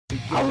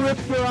I'll rip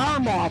your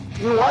arm off.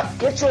 You know what?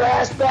 Get your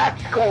ass back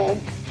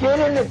home, get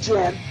in the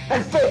gym,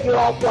 and figure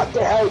out what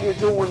the hell you're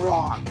doing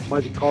wrong. Why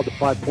is it called the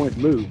 5-point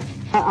move?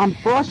 I'm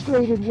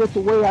frustrated with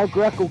the way our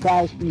Greco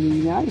guys in the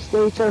United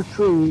States are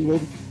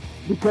treated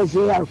because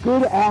they are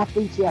good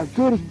athletes, they are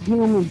good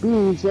human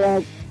beings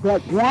that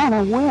want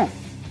to win.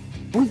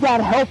 We got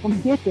to help them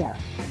get there.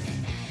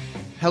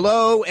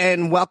 Hello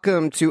and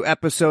welcome to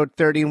episode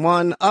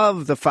 31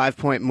 of the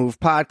 5-Point Move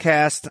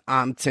podcast.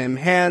 I'm Tim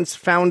Hans,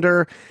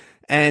 founder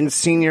and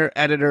senior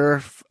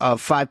editor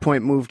of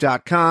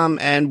 5pointmove.com.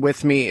 And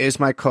with me is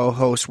my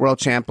co-host, world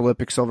champ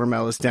Olympic silver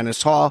medalist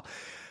Dennis Hall.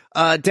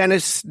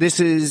 Dennis, this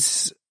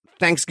is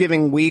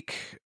Thanksgiving week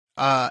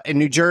in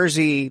New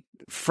Jersey.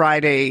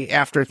 Friday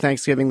after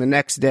Thanksgiving, the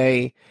next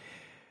day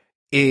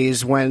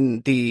is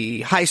when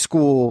the high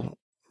school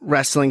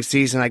wrestling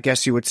season, I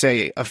guess you would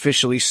say,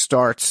 officially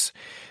starts.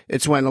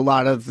 It's when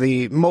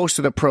most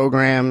of the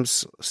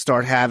programs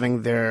start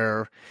having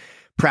their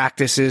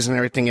practices and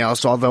everything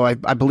else, although I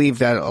believe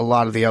that a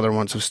lot of the other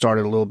ones have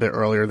started a little bit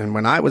earlier than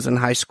when I was in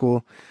high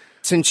school.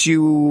 Since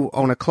you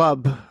own a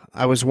club,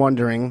 I was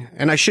wondering,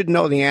 and I should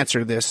know the answer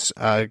to this,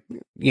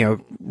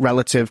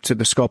 relative to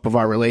the scope of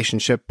our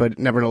relationship, but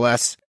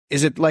nevertheless,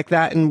 is it like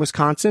that in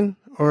Wisconsin,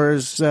 or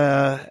is we've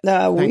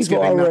already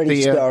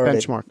started.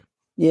 Benchmark?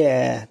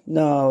 Yeah,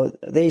 no,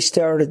 they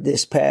started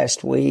this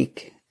past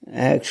week,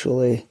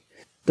 actually.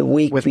 The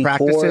week with before.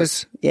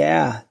 Practices?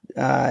 Yeah,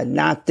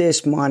 not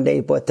this Monday,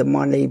 but the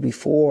Monday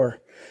before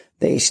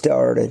they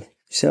started.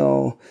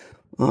 So,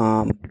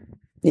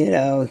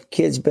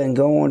 kids been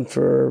going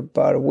for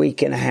about a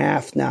week and a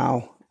half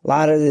now. A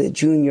lot of the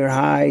junior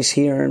highs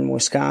here in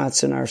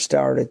Wisconsin are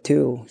started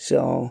too.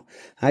 So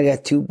I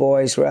got two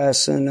boys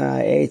wrestling,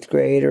 8th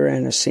grader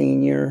and a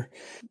senior.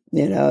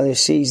 The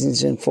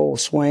season's in full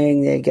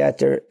swing. They got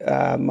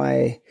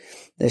the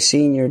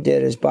senior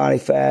did his body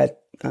fat.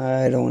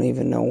 I don't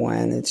even know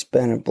when. It's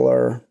been a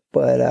blur.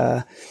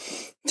 But,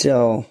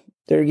 so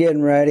they're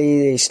getting ready.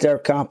 They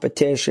start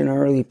competition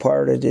early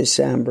part of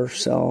December.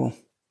 So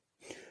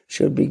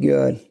should be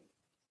good.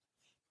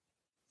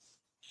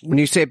 When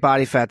you say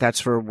body fat, that's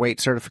for weight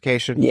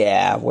certification?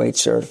 Yeah, weight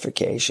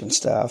certification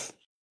stuff.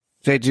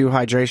 They do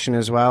hydration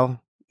as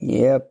well?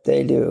 Yep,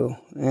 they do.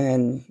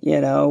 And,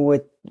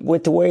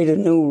 with the way the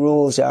new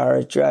rules are,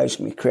 it drives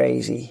me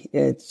crazy.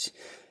 It's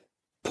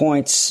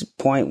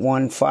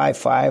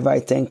 0.155,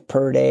 I think,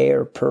 per day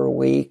or per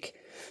week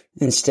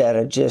instead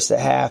of just a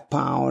half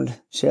pound.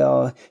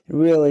 So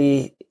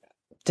really,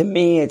 to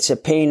me, it's a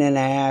pain in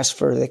the ass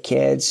for the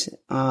kids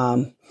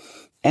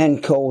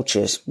and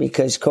coaches,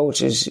 because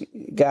coaches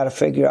got to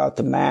figure out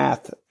the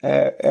math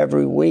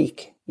every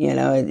week.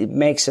 It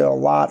makes it a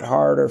lot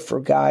harder for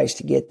guys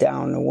to get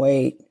down the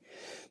weight.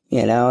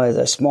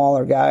 The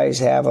smaller guys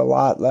have a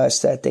lot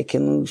less that they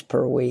can lose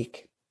per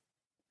week.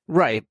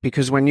 Right,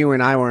 because when you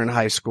and I were in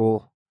high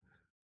school,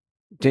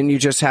 didn't you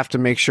just have to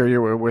make sure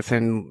you were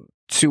within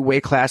 2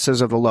 weight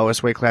classes of the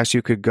lowest weight class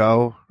you could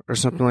go or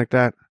something like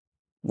that?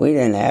 We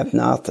didn't have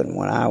nothing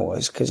when I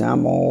was, because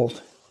I'm old.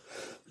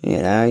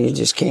 You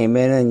just came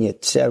in and you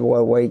said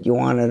what weight you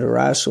wanted to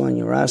wrestle, and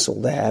you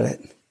wrestled at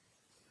it.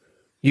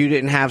 You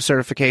didn't have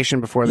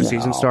certification before the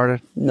season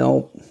started?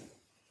 Nope.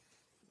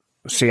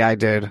 See, I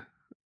did.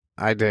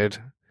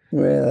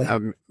 Really?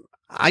 I'm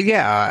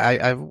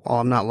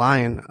not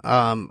lying.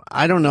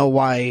 I don't know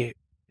why.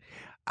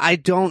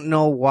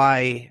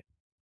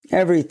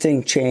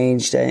 Everything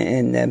changed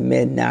in the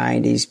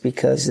mid-'90s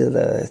because of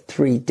the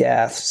 3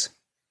 deaths.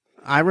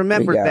 I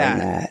remember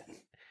that.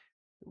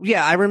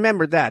 Yeah, I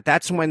remember that.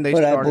 That's when they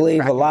started. But I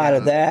believe a lot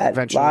of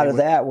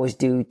that was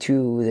due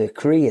to the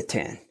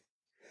creatine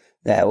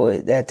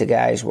that the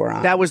guys were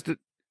on. That was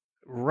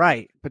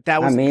right, but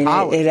that was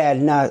college. It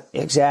had not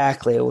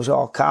exactly. It was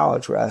all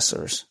college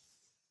wrestlers.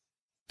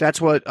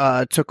 That's what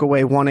took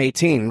away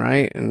 118,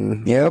 right?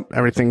 And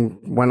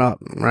everything went up,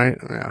 right?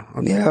 Yeah.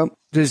 Okay. Yep.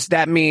 Does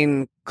that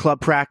mean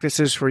club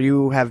practices for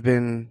you have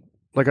been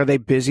are they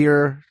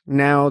busier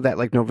now that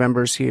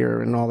November's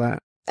here and all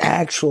that?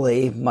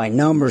 Actually, my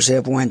numbers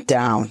have went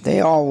down.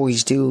 They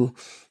always do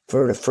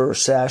for the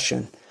first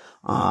session.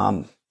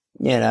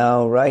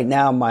 Right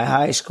now, my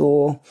high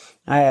school,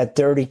 I had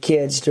 30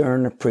 kids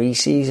during the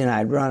preseason.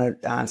 I'd run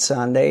it on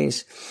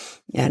Sundays.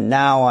 And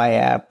now I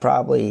have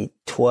probably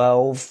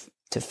 12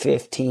 to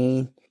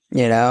 15,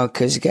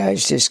 because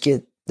guys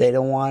they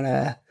don't want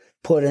to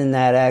put in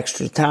that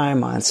extra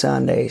time on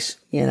Sundays,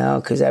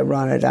 because I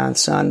run it on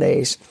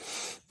Sundays.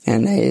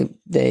 And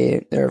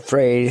they're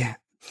afraid. I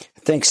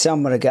think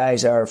some of the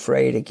guys are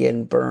afraid of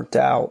getting burnt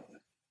out.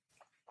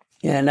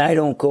 And I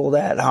don't go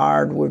that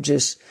hard. We're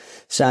just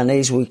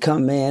Sundays we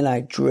come in,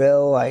 I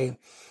drill, I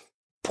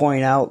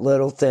point out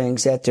little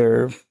things that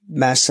they're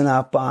messing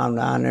up on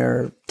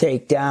their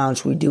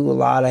takedowns. We do a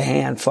lot of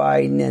hand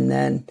fighting, and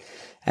then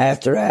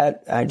after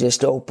that, I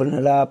just open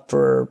it up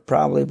for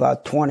probably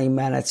about 20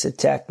 minutes of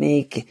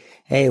technique.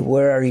 Hey,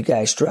 where are you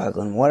guys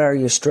struggling? What are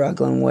you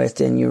struggling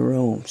with in your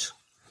rooms?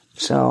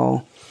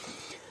 So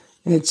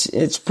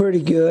it's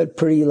pretty good,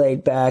 pretty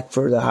laid back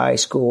for the high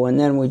school. And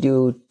then we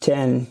do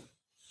 10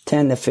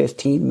 10 to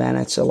 15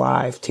 minutes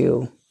alive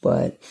too.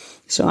 But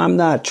so I'm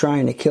not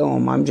trying to kill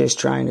them. I'm just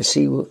trying to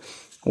see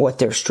what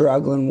they're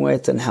struggling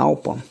with and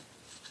help them.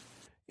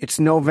 It's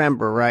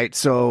November, right?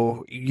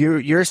 So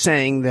you're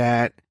saying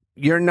that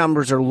your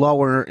numbers are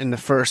lower in the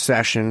first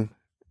session,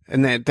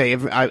 and that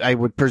I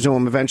would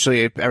presume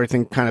eventually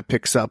everything kind of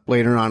picks up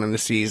later on in the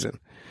season.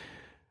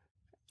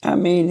 I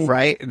mean,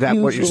 right? Is that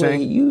what you're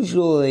saying?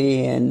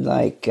 Usually in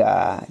like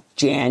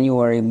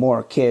January,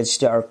 more kids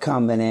start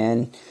coming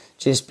in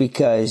just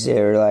because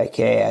they're like,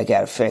 hey, I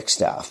got to fix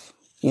stuff,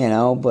 you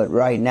know? But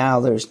right now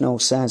there's no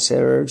sense of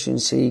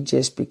urgency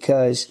just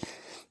because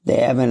they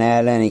haven't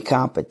had any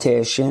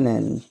competition.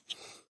 And,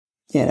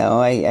 you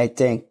know, I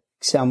think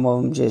some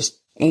of them just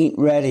ain't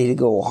ready to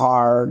go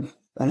hard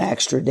an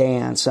extra day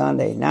on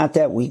Sunday. Not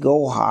that we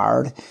go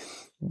hard,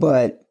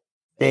 but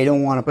they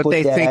don't want to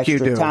put that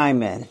extra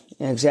time in.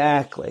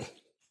 Exactly.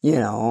 You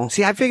know.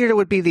 See, I figured it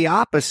would be the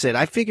opposite.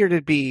 I figured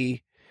it'd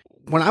be,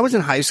 when I was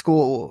in high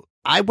school,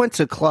 I went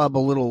to club a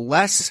little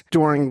less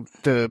during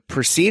the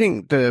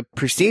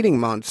preceding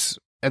months.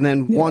 And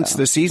then once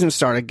the season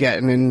started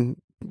getting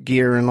in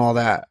gear and all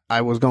that,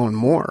 I was going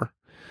more.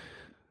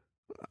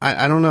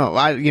 I don't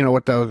know. You know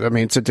what though? I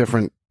mean, it's a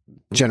different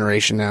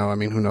generation now. I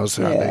mean, who knows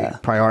how they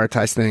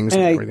prioritize things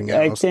and everything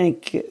else. I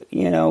think,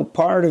 you know,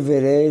 part of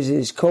it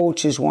is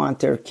coaches want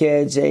their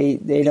kids. They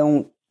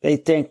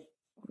think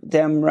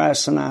them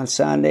wrestling on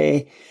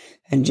Sunday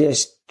and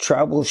just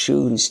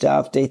troubleshooting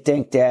stuff, they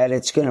think that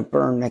it's going to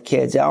burn the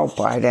kids out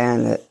by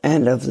the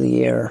end of the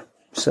year.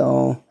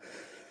 So,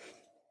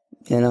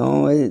 you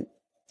know,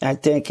 I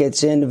think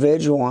it's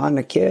individual on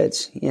the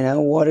kids. You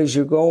know, what is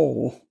your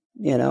goal?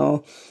 You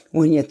know,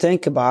 when you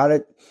think about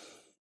it,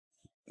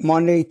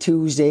 Monday,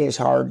 Tuesday is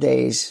hard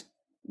days.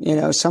 You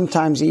know,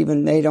 sometimes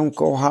even they don't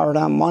go hard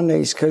on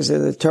Mondays because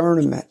of the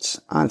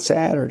tournaments on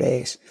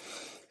Saturdays.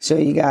 So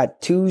you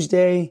got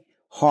Tuesday,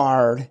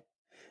 hard,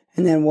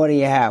 and then what do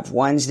you have?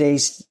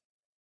 Wednesdays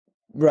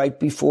right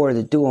before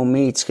the dual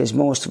meets, because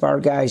most of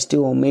our guys'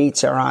 dual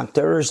meets are on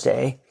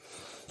Thursday.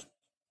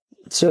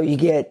 So you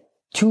get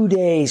 2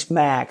 days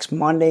max,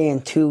 Monday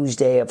and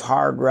Tuesday, of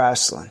hard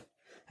wrestling.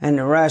 And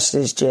the rest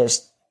is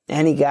just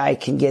any guy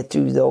can get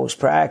through those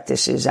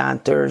practices on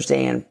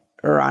Thursday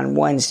or on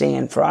Wednesday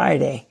and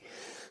Friday.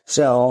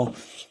 So,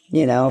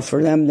 you know,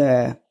 for them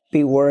to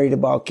be worried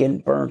about getting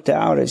burnt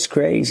out is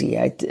crazy.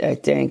 I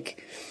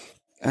think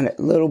a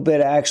little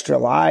bit extra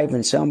live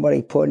and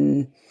somebody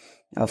putting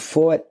a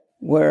foot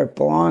where it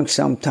belongs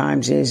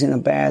sometimes isn't a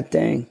bad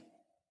thing.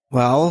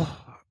 Well,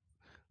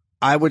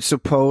 I would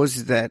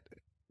suppose that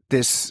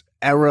this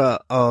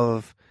era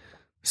of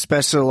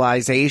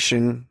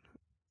specialization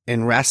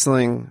in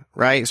wrestling,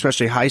 right,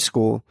 especially high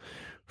school,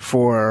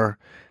 for,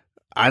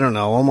 I don't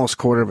know, almost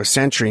quarter of a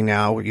century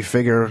now, you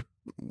figure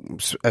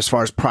as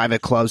far as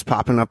private clubs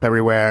popping up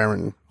everywhere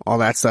and all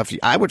that stuff,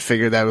 I would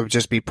figure that would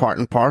just be part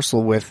and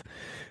parcel with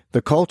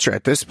the culture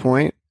at this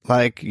point.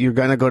 Like, you're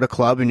going to go to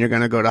club and you're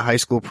going to go to high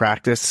school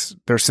practice.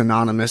 They're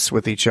synonymous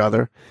with each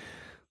other.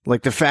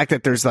 Like, the fact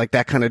that there's like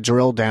that kind of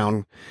drill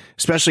down,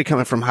 especially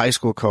coming from high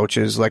school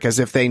coaches, like as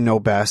if they know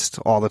best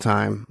all the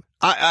time.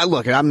 I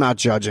look, I'm not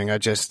judging. I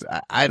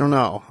don't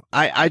know.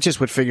 I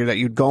just would figure that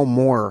you'd go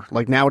more.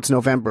 Like, now it's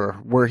November.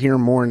 We're here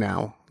more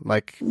now.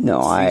 Like,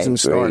 no, season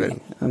started.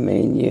 I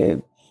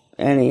mean,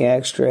 any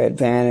extra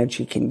advantage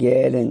you can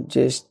get. And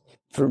just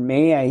for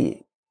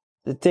me,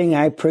 the thing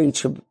I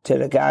preach to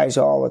the guys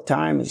all the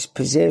time is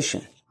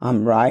position.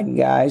 I'm riding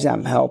guys.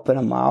 I'm helping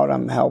them out.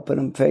 I'm helping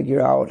them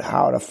figure out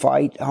how to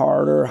fight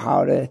harder,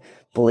 how to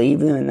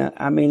believe in it.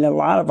 I mean, a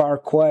lot of our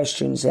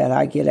questions that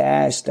I get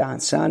asked on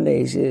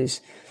Sundays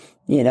is,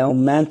 you know,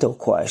 mental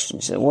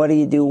questions. What do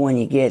you do when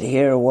you get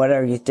here? What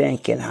are you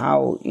thinking?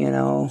 How, you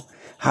know,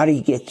 how do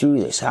you get through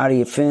this? How do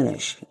you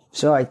finish?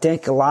 So I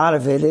think a lot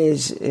of it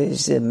is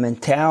the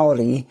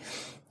mentality,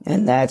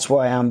 and that's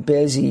why I'm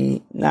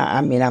busy.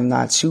 I'm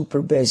not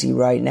super busy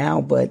right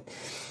now, but,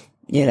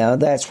 you know,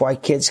 that's why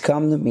kids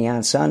come to me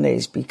on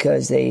Sundays,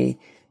 because they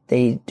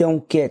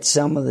don't get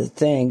some of the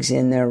things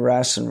in their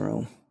wrestling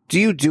room. Do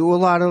you do a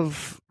lot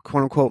of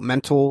quote unquote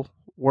mental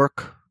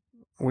work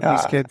with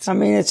these kids? I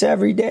mean, it's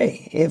every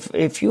day.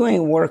 If you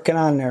ain't working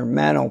on their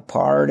mental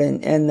part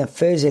and the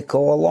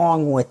physical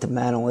along with the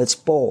mental, it's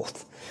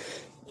both.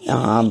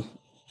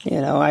 You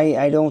know,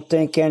 I don't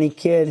think any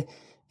kid,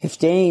 if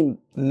they ain't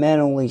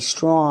mentally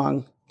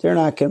strong, they're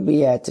not going to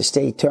be at the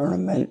state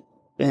tournament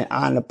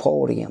on the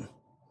podium.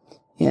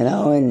 You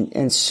know,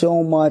 and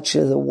so much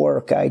of the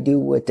work I do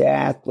with the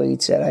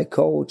athletes that I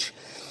coach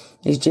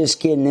is just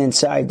getting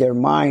inside their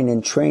mind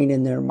and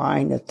training their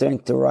mind to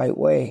think the right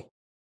way.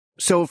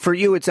 So for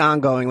you, it's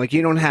ongoing. Like,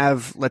 you don't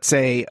have, let's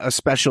say, a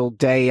special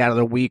day out of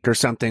the week or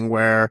something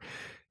where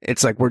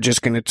it's like, we're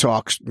just going to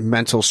talk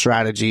mental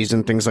strategies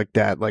and things like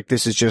that. Like,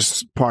 this is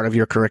just part of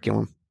your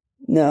curriculum.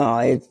 No,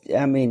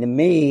 I mean, to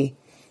me,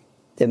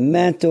 the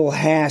mental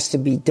has to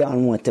be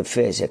done with the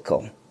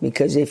physical.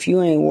 Because if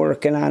you ain't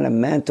working on the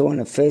mental and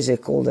the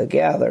physical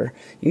together,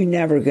 you're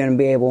never going to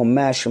be able to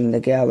mesh them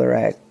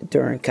together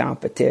during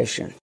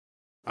competition.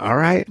 All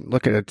right.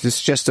 Look at it.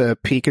 It's just a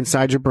peek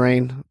inside your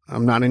brain.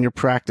 I'm not in your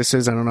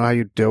practices. I don't know how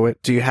you do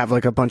it. Do you have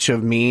like a bunch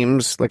of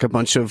memes, like a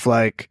bunch of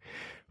like,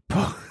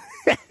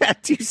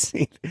 do you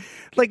see,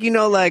 like,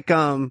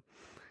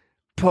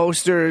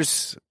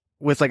 posters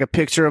with like a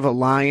picture of a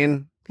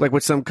lion, like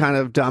with some kind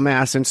of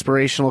dumbass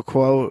inspirational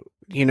quote?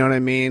 You know what I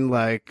mean?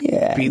 Like,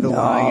 be the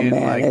lion,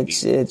 man, like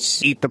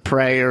it's eat the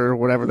prey or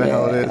whatever the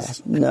hell it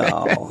is.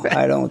 No,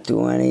 I don't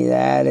do any of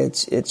that.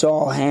 It's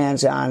all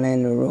hands on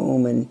in the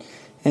room,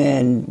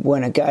 and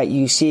when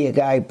you see a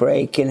guy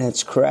breaking,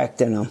 it's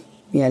correcting him,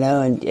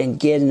 and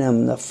getting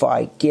him to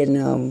fight, getting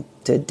him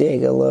to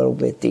dig a little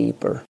bit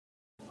deeper.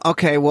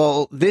 Okay,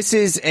 well, this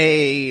is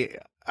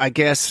I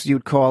guess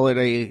you'd call it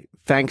a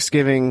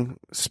Thanksgiving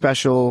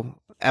special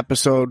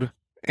episode.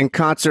 In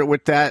concert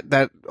with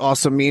that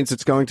also means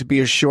it's going to be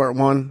a short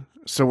one,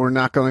 so we're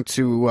not going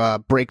to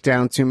break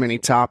down too many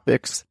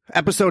topics.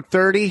 Episode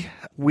 30,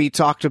 we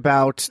talked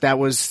about, that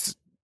was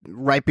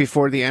right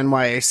before the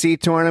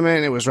NYAC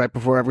tournament. It was right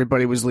before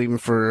everybody was leaving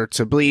for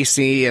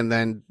Tbilisi, and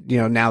then,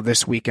 now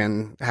this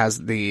weekend has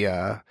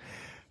the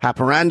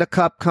Haparanda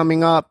Cup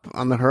coming up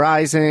on the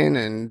horizon,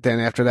 and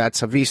then after that,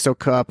 Savisto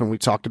Cup, and we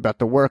talked about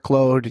the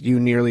workload. You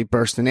nearly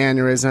burst an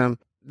aneurysm.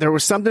 There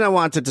was something I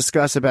wanted to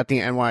discuss about the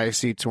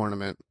NYAC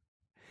tournament.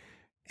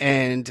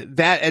 And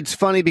that, it's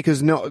funny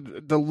because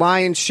the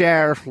lion's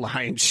share,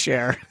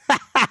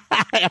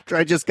 after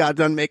I just got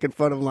done making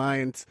fun of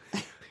lions,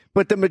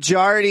 but the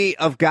majority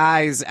of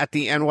guys at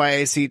the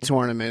NYAC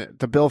tournament,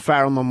 the Bill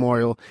Farrell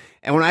Memorial,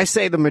 and when I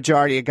say the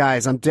majority of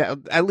guys,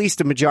 at least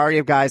the majority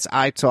of guys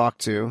I talk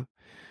to,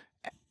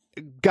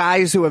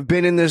 guys who have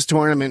been in this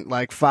tournament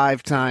like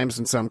 5 times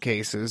in some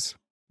cases,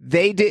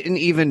 they didn't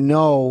even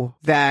know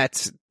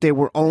that they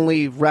were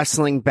only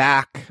wrestling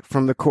back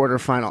from the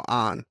quarterfinal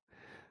on.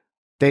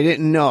 They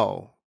didn't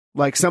know.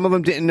 Like, some of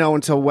them didn't know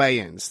until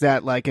weigh-ins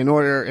that, like,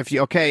 if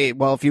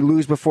you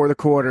lose before the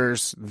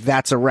quarters,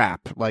 that's a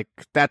wrap. Like,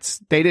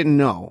 they didn't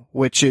know,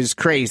 which is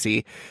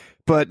crazy,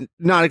 but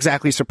not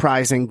exactly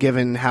surprising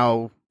given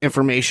how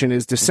information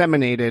is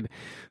disseminated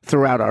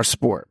throughout our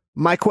sport.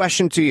 My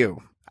question to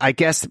you, I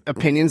guess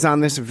opinions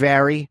on this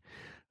vary.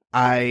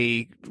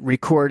 I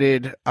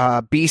recorded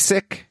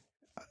Bisic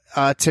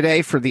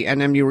today for the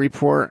NMU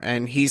report,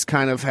 and he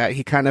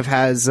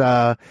has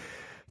I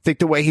think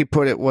the way he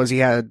put it was he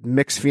had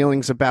mixed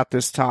feelings about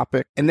this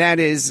topic, and that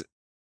is,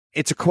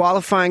 it's a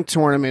qualifying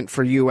tournament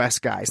for U.S.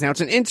 guys. Now,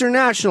 it's an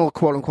international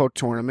quote unquote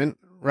tournament,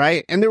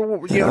 right? And there,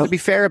 to be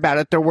fair about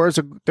it, there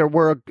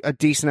were a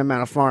decent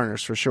amount of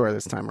foreigners for sure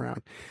this time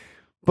around.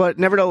 But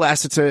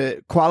nevertheless, it's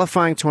a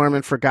qualifying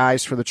tournament for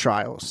guys for the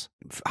trials.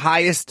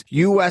 Highest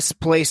U.S.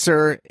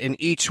 placer in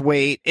each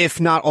weight, if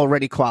not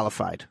already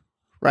qualified,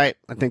 right?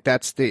 I think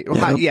that's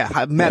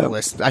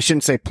medalist. Yep. I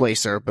shouldn't say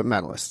placer, but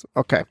medalist.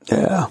 Okay.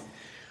 Yeah.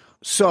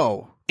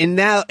 So in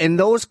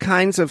those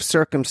kinds of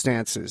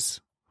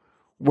circumstances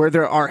where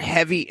there are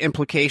heavy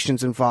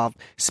implications involved,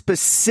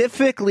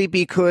 specifically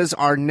because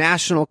our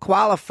national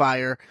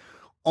qualifier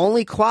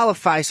only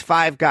qualifies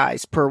 5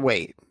 guys per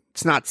weight,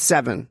 it's not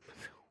 7.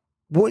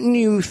 Wouldn't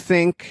you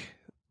think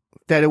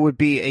that it would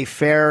be a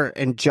fair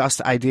and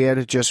just idea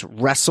to just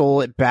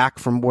wrestle it back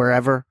from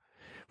wherever,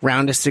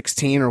 round of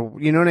 16,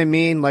 or, you know what I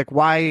mean? Like,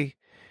 why?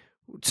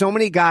 So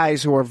many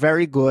guys who are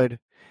very good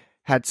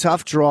had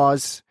tough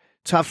draws,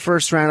 tough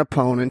first round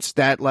opponents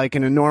that, like,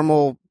 in a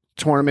normal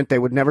tournament, they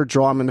would never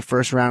draw them in the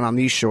first round on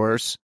these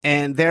shores,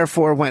 and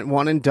therefore went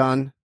one and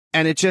done.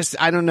 And it just,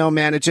 I don't know,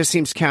 man, it just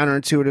seems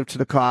counterintuitive to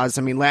the cause.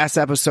 I mean, last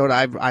episode,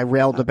 I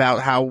railed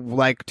about how,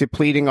 like,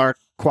 depleting our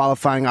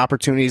qualifying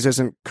opportunities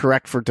isn't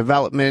correct for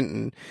development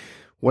and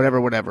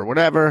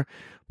whatever.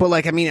 But,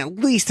 like, I mean, at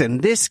least in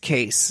this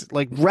case,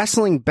 like,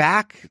 wrestling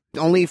back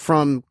only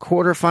from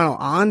quarterfinal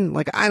on,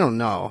 like, I don't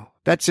know.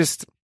 That's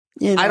just,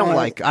 I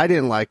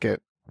didn't like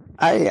it.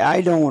 I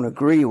don't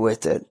agree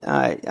with it.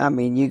 I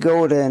mean, you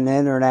go to an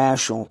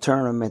international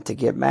tournament to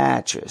get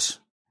matches.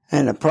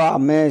 And the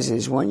problem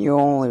is when you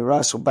only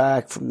wrestle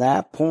back from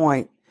that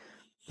point,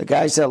 the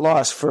guys that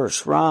lost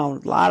first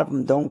round, a lot of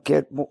them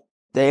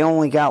they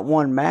only got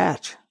one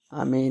match.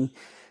 I mean,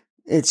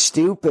 it's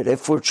stupid.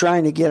 If we're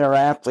trying to get our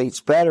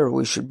athletes better,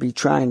 we should be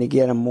trying to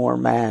get them more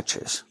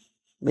matches,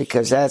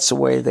 because that's the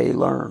way they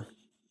learn.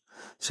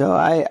 So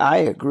I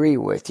agree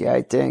with you.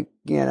 I think,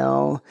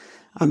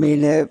 I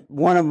mean,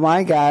 one of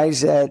my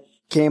guys that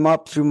came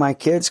up through my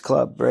kids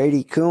club,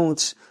 Brady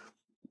Kuntz,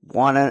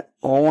 won it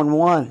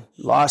 0-1,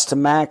 lost to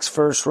Max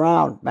first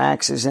round.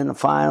 Max is in the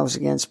finals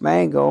against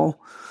Mango,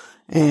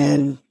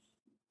 and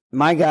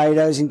my guy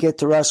doesn't get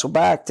to wrestle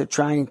back to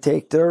try and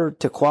take third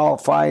to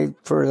qualify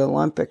for the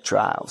Olympic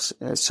trials.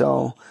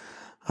 So,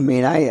 I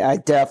mean, I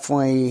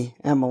definitely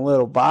am a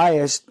little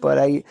biased, but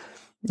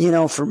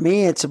for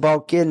me, it's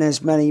about getting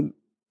as many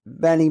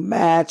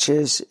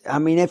matches. I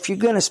mean, if you're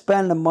going to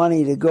spend the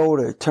money to go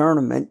to a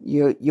tournament,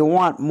 you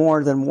want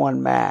more than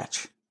one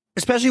match.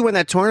 Especially when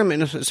that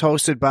tournament is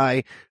hosted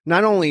by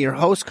not only your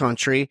host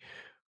country,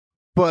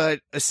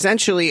 but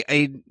essentially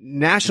a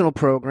national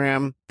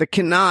program that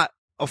cannot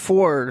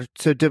afford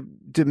to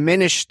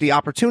diminish the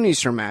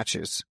opportunities for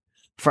matches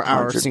for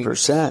our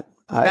seniors. 100%.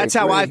 That's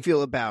how I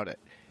feel about it.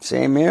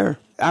 Same here.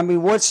 I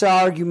mean, what's the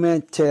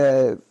argument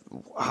to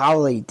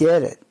how they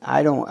did it?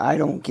 I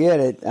don't get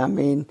it. I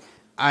mean,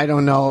 I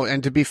don't know.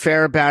 And to be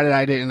fair about it,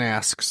 I didn't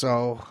ask.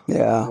 So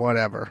yeah,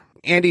 whatever.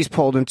 Andy's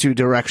pulled in two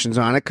directions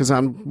on it because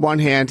on one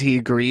hand he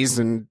agrees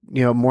and,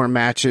 more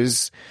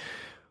matches,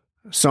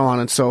 so on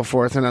and so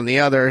forth. And on the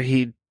other,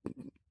 he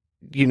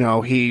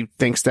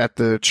thinks that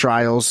the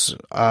trials,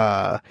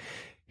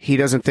 he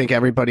doesn't think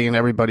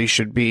everybody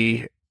should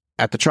be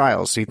at the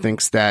trials. He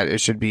thinks that it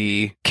should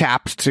be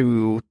capped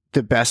to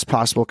the best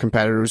possible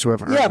competitors who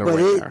have earned their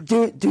way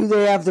there. Do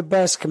they have the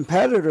best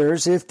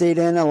competitors if they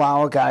didn't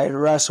allow a guy to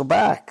wrestle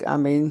back? I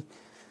mean,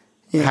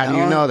 how do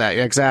you know that?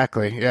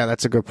 Exactly. Yeah,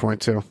 that's a good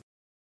point too.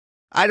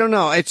 I don't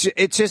know.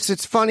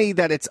 It's funny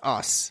that it's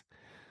us.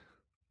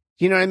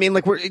 You know what I mean?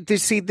 Like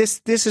this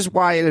is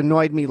why it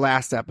annoyed me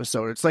last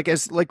episode.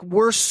 It's like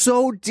we're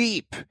so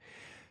deep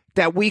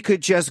that we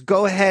could just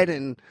go ahead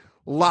and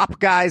lop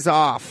guys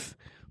off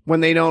when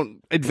they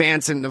don't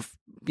advance in the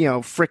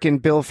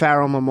frickin' Bill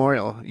Farrell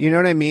Memorial. You know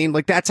what I mean?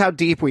 Like that's how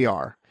deep we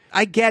are.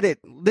 I get it.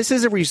 This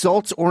is a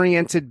results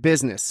oriented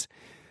business.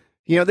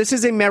 This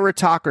is a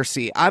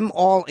meritocracy. I'm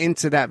all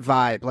into that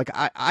vibe. Like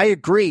I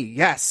agree.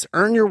 Yes,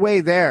 earn your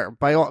way there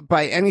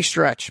by any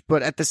stretch.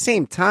 But at the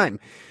same time,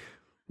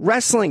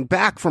 wrestling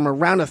back from a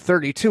round of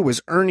 32 is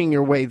earning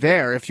your way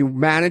there if you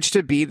manage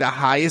to be the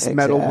highest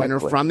medal winner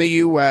from the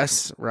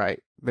U.S.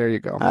 Right. There you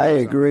go. I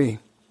agree.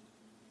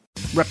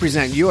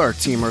 Represent your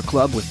team or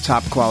club with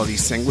top quality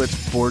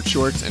singlets, board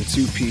shorts, and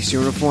two-piece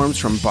uniforms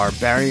from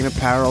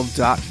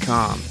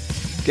BarbarianApparel.com.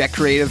 Get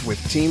creative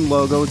with team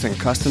logos and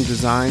custom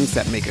designs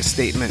that make a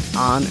statement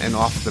on and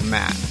off the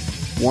mat.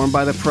 Worn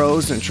by the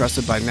pros and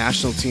trusted by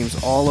national teams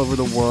all over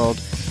the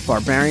world,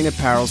 Barbarian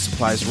Apparel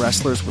supplies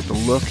wrestlers with the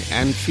look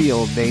and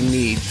feel they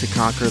need to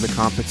conquer the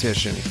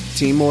competition.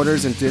 Team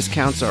orders and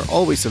discounts are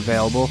always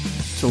available.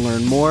 To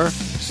learn more,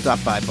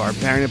 stop by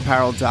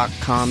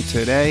BarbarianApparel.com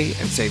today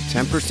and save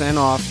 10%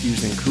 off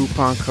using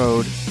coupon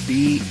code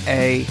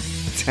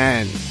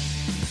BA10.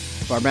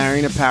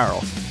 Barbarian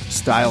Apparel.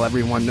 Style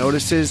everyone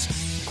notices.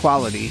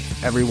 Quality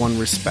everyone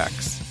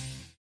respects.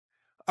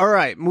 All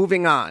right,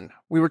 moving on.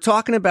 We were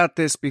talking about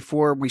this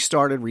before we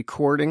started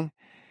recording,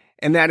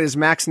 and that is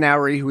Max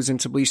Nowry, who's in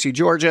Tbilisi,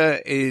 Georgia,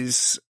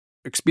 is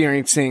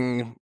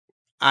experiencing,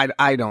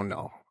 I don't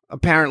know,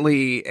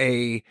 apparently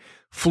a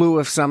flu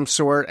of some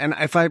sort. And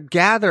if I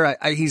gather,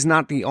 he's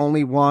not the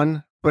only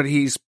one, but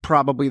he's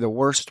probably the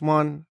worst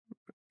one,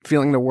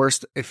 feeling the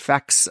worst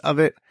effects of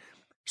it,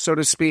 so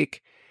to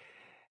speak.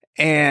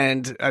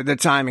 And the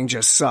timing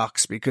just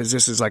sucks because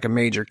this is like a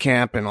major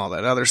camp and all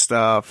that other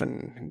stuff.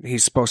 And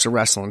he's supposed to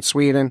wrestle in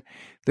Sweden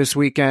this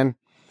weekend.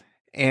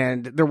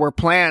 And there were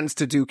plans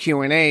to do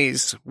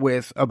Q&As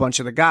with a bunch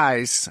of the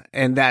guys,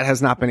 and that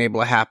has not been able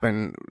to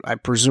happen, I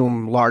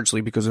presume, largely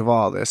because of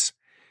all this.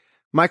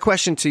 My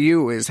question to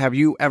you is, have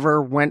you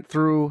ever went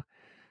through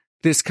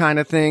this kind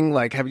of thing?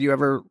 Like, have you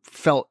ever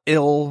felt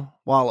ill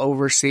while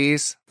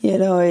overseas?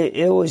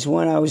 It was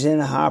when I was in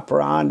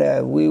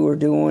Haparanda. We were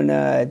doing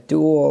a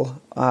duel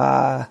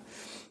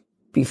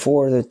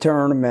before the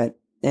tournament,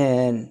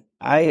 and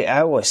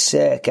I was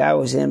sick. I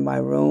was in my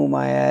room.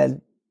 I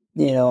had,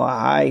 a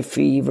high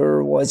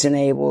fever, wasn't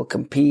able to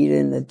compete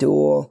in the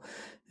duel,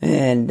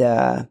 and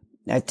I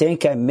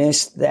think I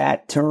missed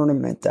that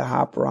tournament, the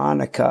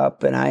Haparanda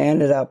Cup, and I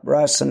ended up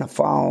wrestling the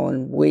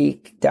following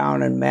week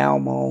down in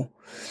Malmo.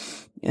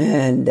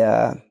 And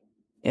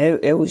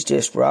it was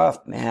just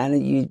rough,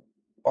 man.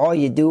 All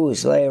you do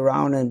is lay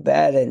around in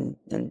bed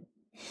and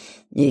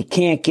you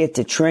can't get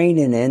the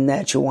training in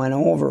that you went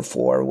over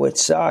for, which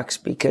sucks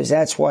because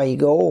that's why you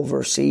go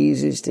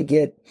overseas, is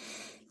to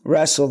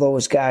wrestle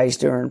those guys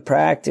during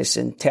practice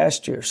and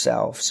test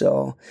yourself.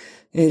 So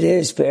it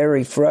is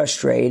very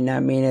frustrating. I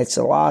mean, it's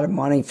a lot of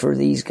money for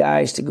these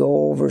guys to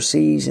go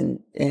overseas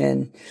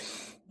and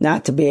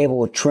not to be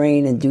able to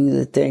train and do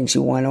the things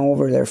you went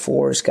over there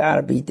for. It's got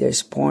to be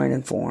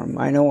disappointing for them.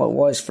 I know it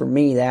was for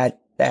me,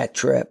 that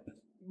trip.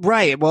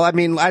 Right. Well, I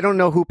mean, I don't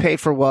know who paid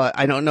for what.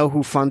 I don't know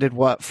who funded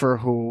what for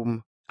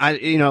whom.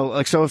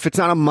 So if it's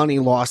not a money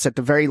loss, at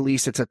the very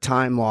least, it's a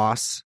time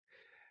loss.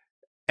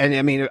 And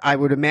I mean, I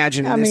would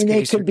imagine in this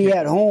case, they could be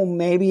at home.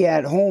 Maybe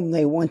at home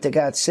they wouldn't have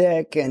got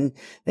sick and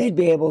they'd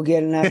be able to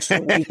get an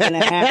extra week and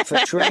a half for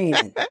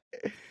training.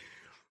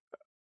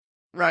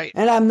 Right.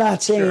 And I'm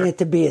not saying it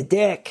to be a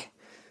dick,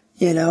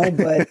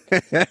 but,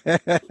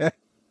 it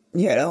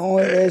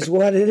is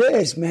what it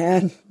is,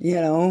 man,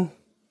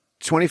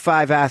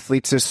 25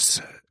 athletes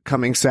this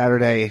coming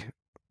Saturday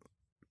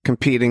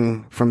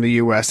competing from the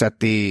U.S.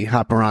 at the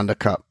Haparanda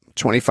Cup.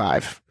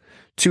 25.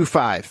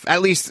 2-5.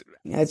 At least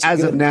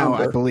as of now,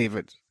 I believe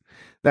it.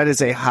 That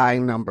is a high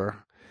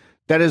number.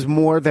 That is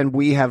more than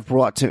we have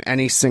brought to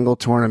any single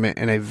tournament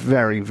in a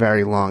very,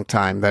 very long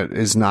time that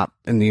is not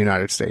in the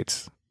United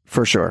States,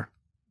 for sure.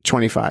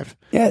 25.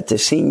 Yeah, at the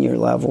senior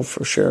level,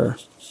 for sure.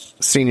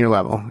 Senior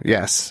level,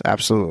 yes,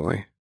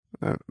 absolutely.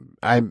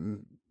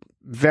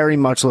 very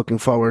much looking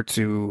forward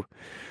to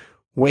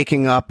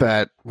waking up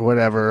at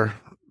whatever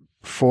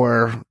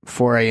 4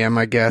 a.m.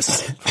 I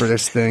guess for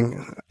this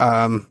thing.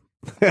 Sounds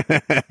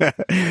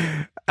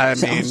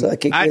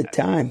like a good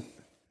time.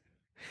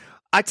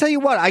 I tell you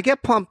what, I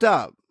get pumped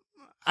up.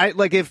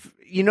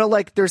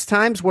 There's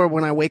times where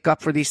when I wake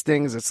up for these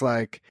things, it's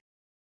like,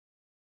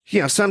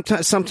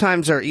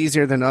 sometimes are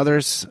easier than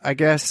others, I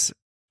guess.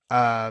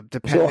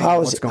 Depending so on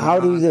what's going on. How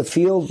does the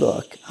field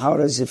look? How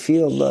does the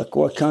field look?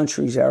 What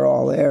countries are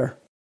all there?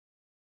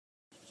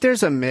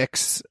 There's a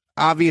mix.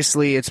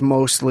 Obviously, it's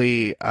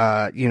mostly,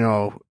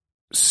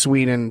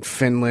 Sweden,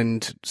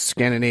 Finland,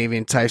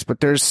 Scandinavian types, but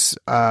there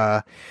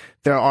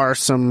are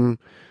some,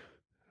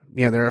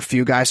 there are a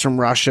few guys from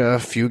Russia, a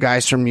few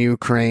guys from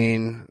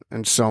Ukraine,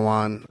 and so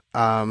on.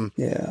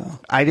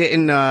 I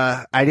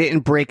didn't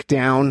break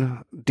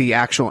down the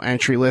actual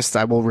entry list.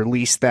 I will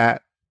release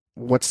that.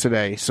 What's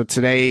today? So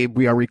today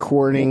we are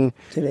recording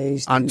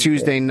on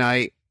Tuesday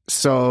night.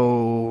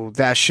 So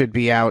that should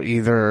be out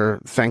either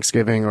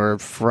Thanksgiving or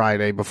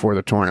Friday before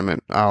the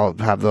tournament. I'll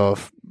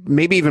have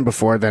maybe even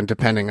before then,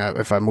 depending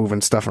if I'm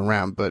moving stuff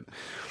around. But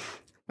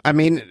I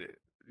mean,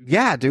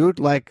 yeah, dude,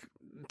 like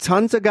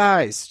tons of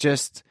guys,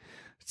 just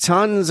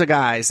tons of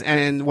guys.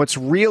 And what's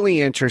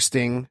really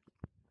interesting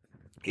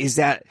is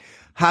that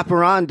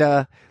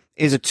Haparanda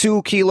is a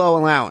 2 kilo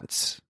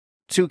allowance.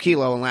 2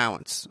 kilo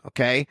allowance.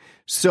 Okay.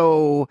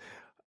 So,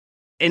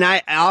 and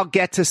I'll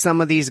get to some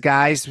of these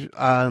guys,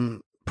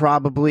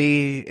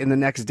 probably in the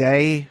next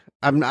day.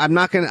 I'm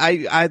not going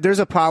to, there's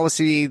a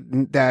policy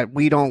that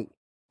we don't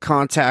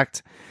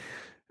contact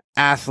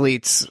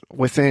athletes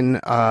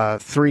within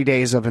 3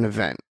 days of an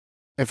event.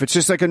 If it's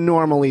just like a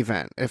normal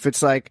event, if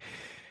it's like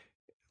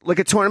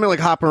a tournament like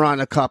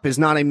Haparanda Cup is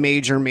not a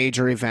major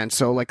event.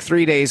 So like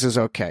 3 days is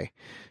okay.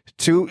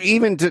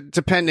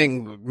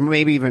 Depending,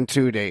 maybe even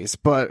 2 days.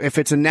 But if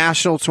it's a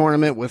national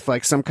tournament with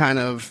like some kind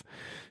of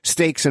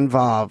stakes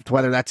involved,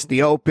 whether that's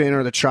the Open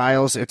or the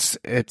trials, it's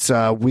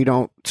we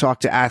don't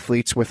talk to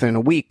athletes within a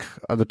week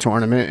of the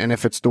tournament. And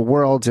if it's the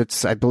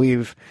Worlds, I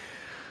believe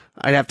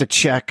I'd have to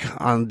check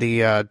on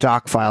the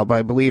doc file, but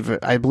I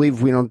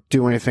believe we don't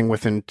do anything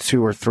within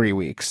 2 or 3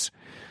 weeks.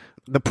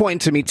 The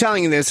point to me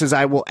telling you this is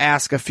I will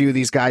ask a few of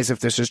these guys if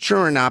this is true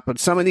or not, but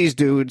some of these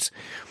dudes,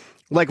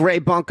 like Ray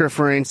Bunker,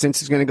 for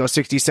instance, is going to go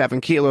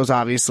 67 kilos,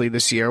 obviously,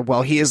 this year.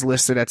 Well, he is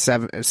listed at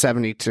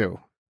 72.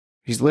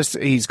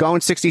 He's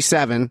going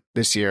 67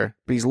 this year,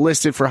 but he's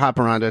listed for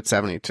Haparanda at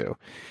 72.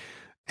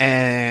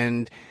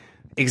 And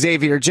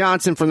Xavier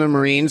Johnson from the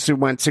Marines, who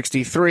went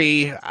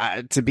 63,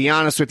 to be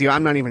honest with you,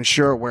 I'm not even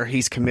sure where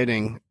he's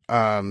committing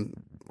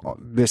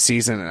this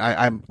season.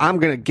 I'm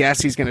going to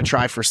guess he's going to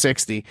try for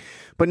 60.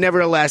 But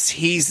nevertheless,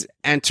 he's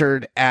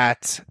entered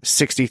at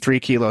 63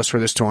 kilos for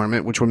this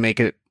tournament, which would make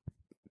it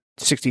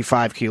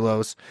 65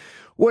 kilos,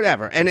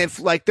 whatever. And if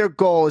like their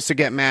goal is to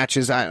get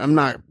matches, I'm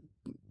not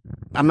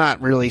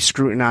really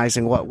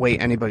scrutinizing what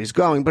weight anybody's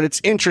going, but it's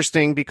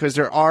interesting because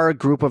there are a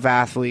group of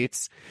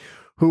athletes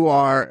who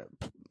are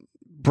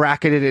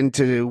bracketed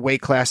into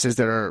weight classes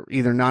that are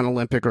either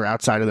non-Olympic or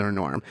outside of their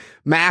norm.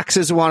 Max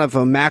is one of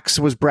them. Max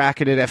was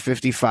bracketed at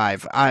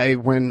 55.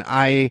 When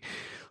I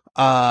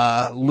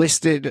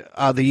listed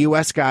the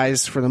U.S.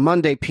 guys for the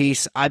Monday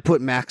piece, I put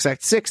Max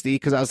at 60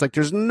 because I was like,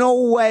 there's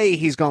no way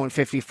he's going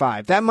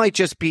 55. That might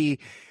just be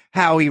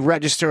how he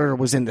registered or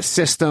was in the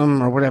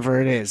system or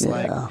whatever it is. Yeah.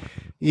 Like,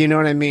 you know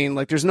what I mean?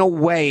 Like, there's no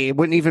way. It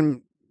wouldn't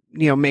even,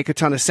 make a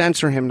ton of sense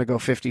for him to go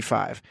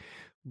 55.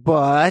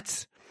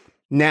 But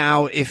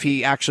now, if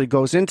he actually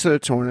goes into the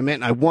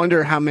tournament, I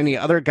wonder how many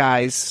other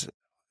guys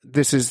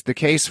this is the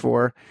case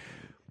for.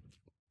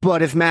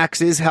 But if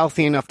Max is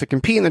healthy enough to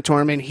compete in the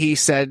tournament, he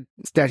said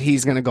that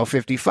he's going to go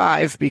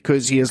 55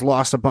 because he has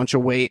lost a bunch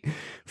of weight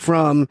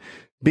from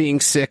being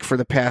sick for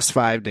the past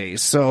 5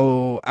 days.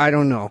 So I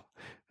don't know.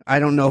 I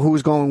don't know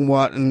who's going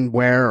what and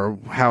where or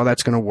how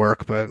that's going to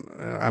work, but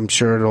I'm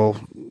sure it'll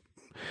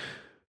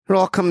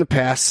all come to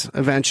pass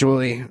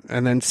eventually.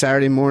 And then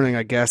Saturday morning,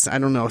 I guess, I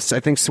don't know. I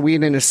think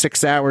Sweden is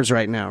 6 hours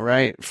right now,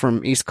 right?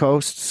 From East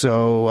Coast.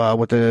 So,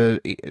 with the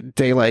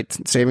daylight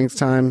savings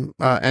time,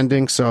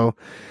 ending. So,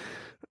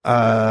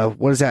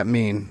 what does that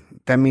mean?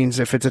 That means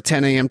if it's a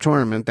 10 a.m.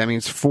 tournament, that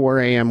means 4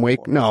 a.m.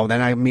 wake. No,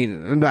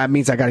 then that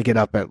means I got to get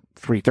up at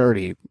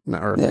 3:30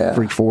 or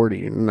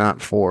 3:40,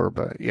 not 4,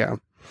 but yeah.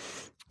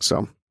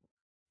 So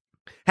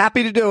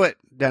happy to do it,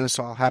 Dennis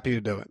Hall. Happy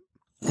to do it.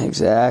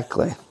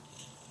 Exactly.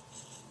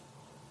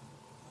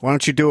 Why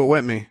don't you do it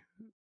with me?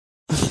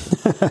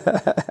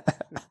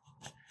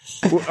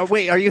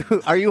 Wait, are you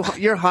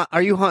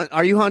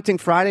hunting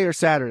Friday or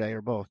Saturday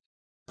or both?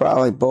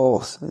 Probably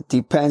both. It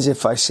depends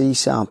if I see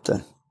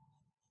something.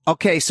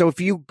 Okay, so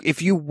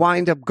if you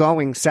wind up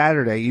going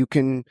Saturday, you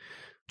can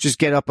just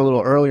get up a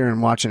little earlier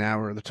and watch an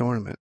hour of the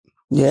tournament.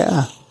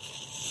 Yeah.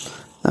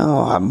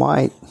 No, I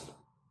might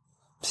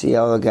see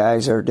how the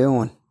guys are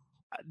doing.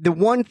 The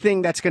one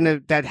thing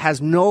that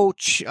has no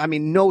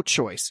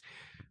choice.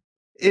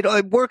 It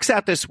works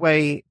out this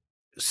way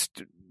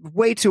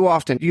way too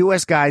often.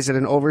 U.S. guys at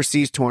an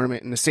overseas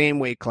tournament in the same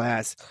weight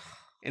class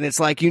And it's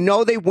like,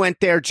 they went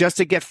there just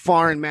to get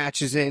foreign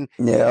matches in.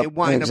 Yeah, They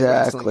wind up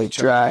exactly. wrestling each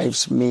other.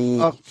 Drives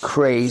me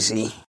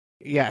crazy.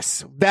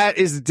 Yes, that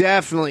is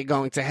definitely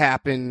going to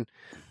happen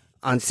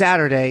on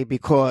Saturday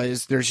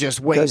because there's just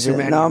way too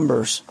many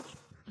numbers.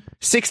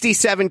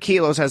 67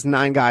 kilos has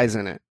 9 guys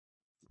in it,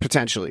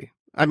 potentially.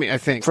 I mean, I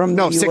think. From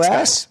the 6 US?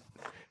 guys.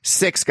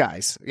 6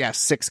 guys. Yes,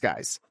 6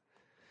 guys.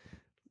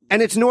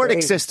 And it's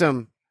Nordic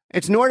system.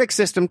 It's Nordic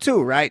system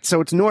too, right?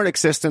 So it's Nordic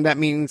system. That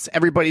means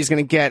everybody's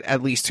going to get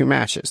at least 2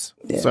 matches.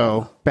 Yeah.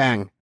 So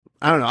bang.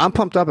 I don't know. I'm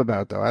pumped up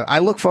about it though. I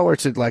look forward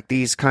to like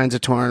these kinds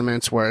of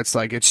tournaments where it's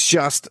like, it's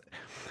just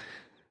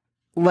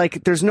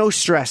like, there's no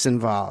stress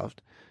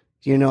involved,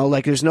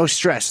 like there's no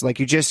stress. Like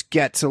you just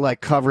get to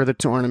like cover the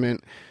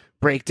tournament,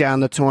 break down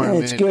the tournament.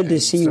 And it's good to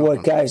see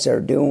what guys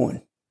are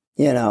doing,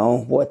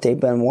 what they've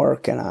been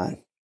working on.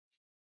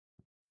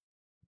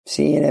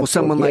 Seeing it.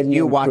 Someone like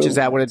you watches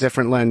that with a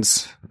different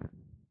lens.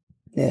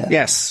 Yeah.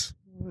 Yes.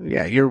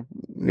 Yeah,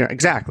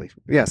 exactly.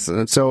 Yes.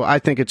 And so I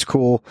think it's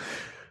cool.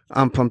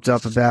 I'm pumped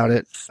up about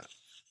it.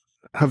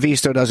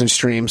 Havisto doesn't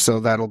stream, so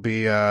that'll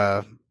be,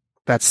 that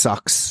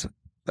sucks.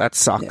 That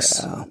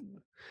sucks. Yeah.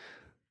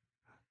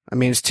 I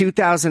mean, it's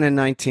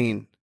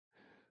 2019,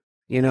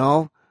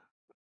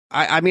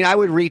 I mean, I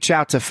would reach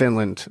out to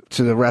Finland,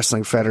 to the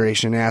Wrestling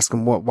Federation, and ask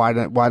them why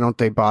don't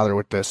they bother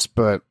with this?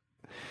 But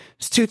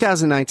it's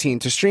 2019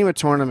 to stream a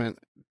tournament.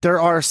 There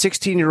are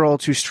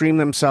 16-year-olds who stream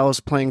themselves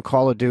playing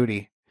Call of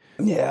Duty.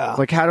 Yeah.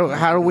 Like,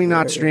 how do we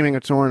not streaming a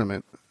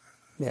tournament?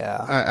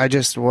 Yeah. I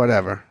just,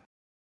 whatever.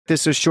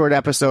 This is a short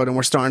episode, and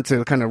we're starting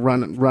to kind of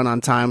run on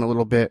time a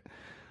little bit.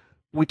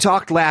 We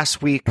talked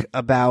last week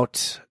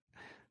about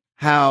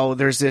how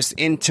there's this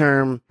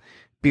interim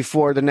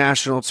before the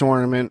national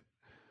tournament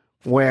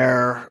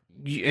where,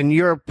 in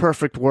your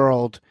perfect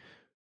world,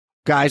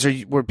 guys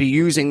would be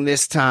using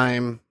this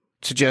time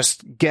to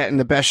just get in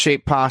the best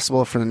shape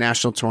possible for the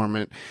national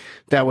tournament.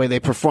 That way they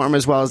perform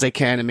as well as they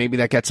can, and maybe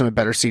that gets them a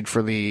better seed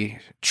for the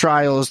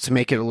trials to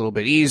make it a little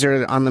bit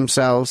easier on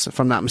themselves. If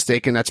I'm not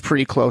mistaken, that's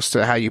pretty close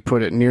to how you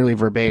put it, nearly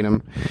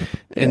verbatim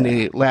in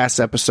the last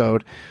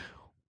episode.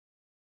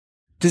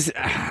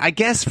 I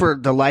guess for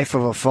the life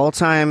of a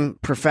full-time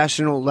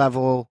professional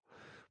level,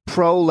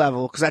 pro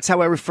level, because that's how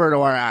I refer to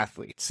our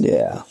athletes.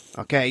 Yeah.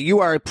 Okay,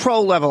 you are a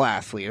pro level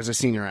athlete as a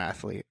senior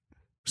athlete.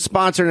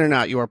 Sponsored or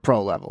not, you are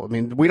pro level. I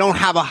mean, we don't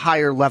have a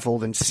higher level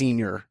than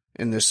senior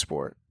in this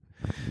sport.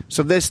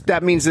 So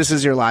that means this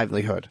is your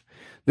livelihood.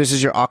 This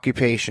is your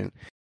occupation.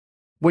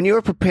 When you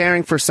were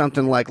preparing for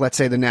something like, let's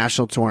say, the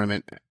national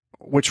tournament,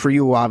 which for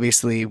you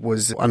obviously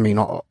was,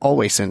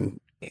 always in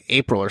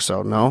April or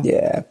so, no?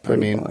 Yeah,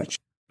 pretty much.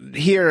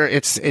 Here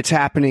it's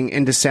happening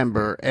in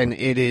December, and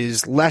it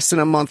is less than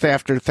a month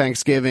after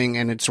Thanksgiving,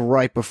 and it's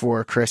right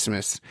before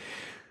Christmas.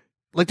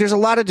 Like, there's a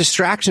lot of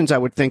distractions, I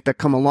would think, that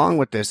come along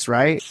with this,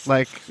 right?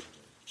 Like,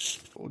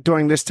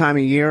 during this time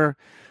of year,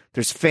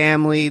 there's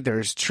family,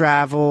 there's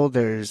travel,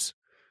 there's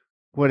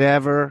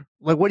whatever.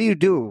 Like, what do you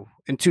do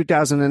in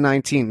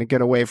 2019 to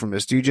get away from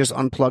this? Do you just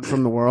unplug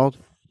from the world?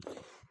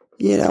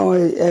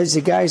 As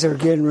the guys are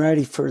getting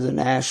ready for the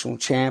national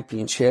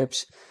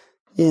championships,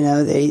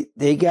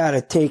 they got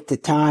to take the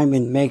time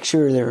and make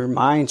sure their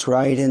mind's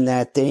right and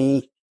that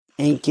they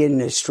ain't getting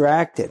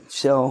distracted.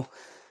 So,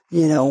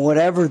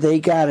 whatever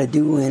they got to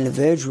do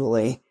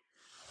individually,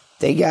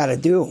 they got to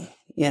do.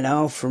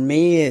 For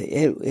me,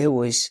 it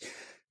was,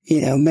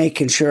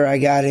 making sure I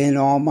got in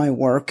all my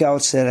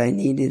workouts that I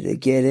needed to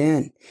get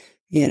in.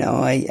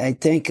 I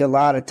think a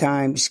lot of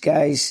times,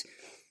 guys,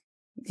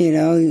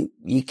 you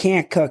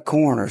can't cut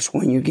corners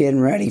when you're getting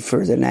ready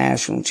for the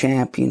national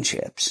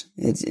championships.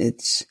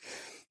 It's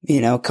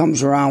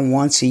comes around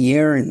once a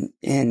year. And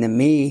to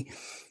me,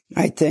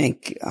 I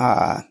think,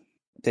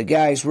 the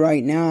guys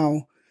right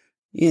now,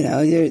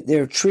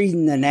 they're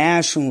treating the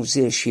nationals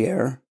this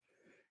year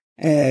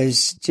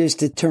as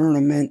just a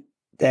tournament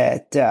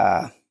that,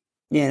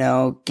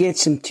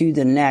 gets them to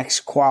the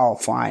next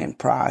qualifying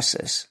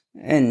process.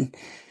 And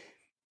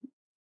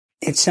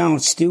it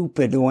sounds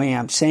stupid the way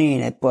I'm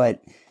saying it,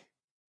 but,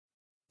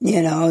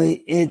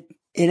 it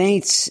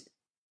ain't,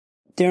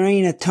 there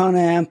ain't a ton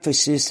of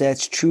emphasis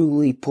that's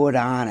truly put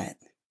on it.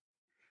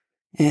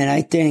 And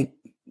I think,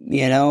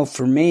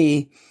 for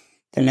me,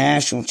 the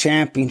national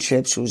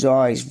championships was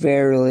always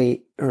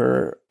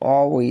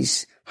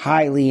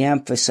highly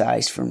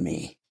emphasized for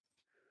me.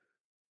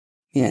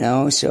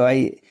 So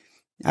I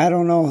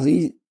don't know.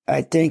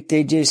 I think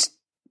they just,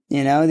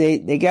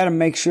 they got to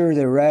make sure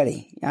they're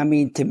ready. I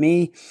mean, to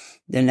me,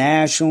 the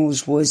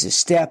nationals was a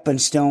stepping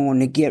stone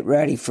to get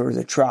ready for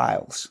the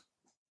trials.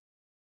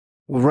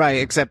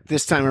 Right, except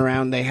this time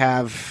around they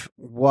have,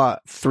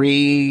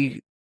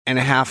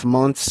 3.5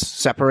 months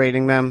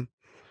separating them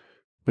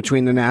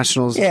between the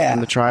nationals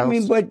and the trials? I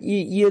mean, but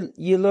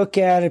you look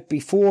at it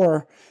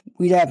before,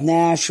 we'd have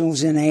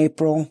nationals in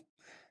April,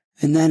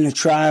 and then the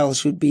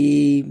trials would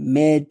be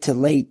mid to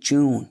late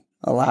June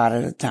a lot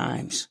of the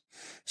times.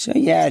 So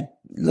you had a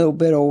little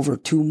bit over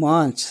 2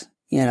 months,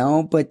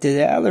 but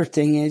the other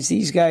thing is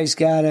these guys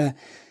got to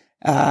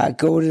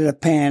go to the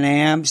Pan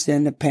Ams,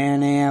 then the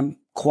Pan Am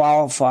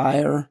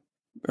qualifier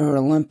or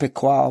Olympic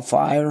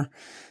qualifier.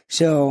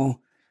 So,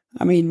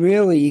 I mean,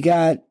 really, you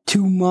got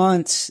 2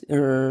 months,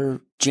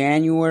 or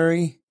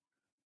January,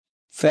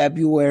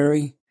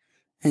 February,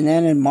 and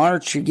then in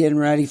March, you're getting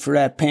ready for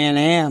that Pan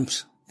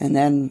Ams. And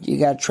then you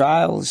got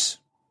trials,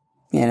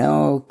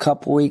 a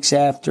couple weeks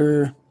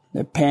after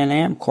the Pan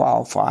Am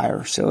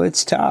qualifier. So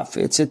it's tough.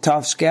 It's a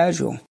tough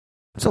schedule.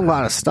 It's a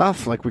lot of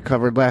stuff like we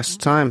covered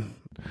last time.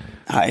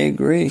 I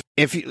agree.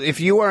 If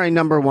you are a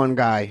number one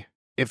guy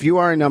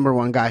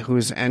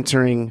who's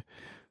entering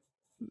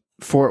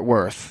Fort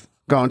Worth,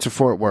 going to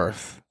Fort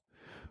Worth,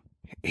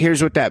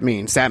 here's what that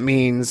means. That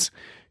means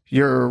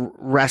you're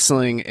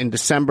wrestling in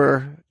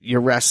December,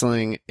 you're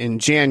wrestling in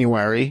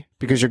January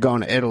because you're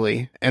going to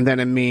Italy, and then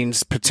it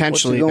means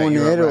potentially What's that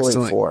you're to Italy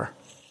wrestling for?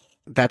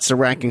 That's the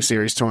ranking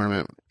series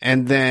tournament,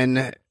 and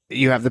then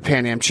you have the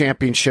Pan Am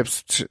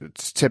Championships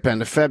tip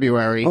end of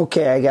February.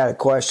 Okay, I got a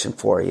question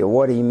for you.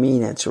 What do you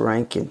mean it's a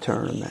ranking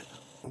tournament?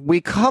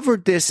 We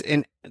covered this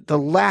in the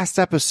last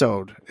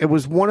episode. It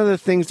was one of the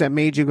things that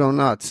made you go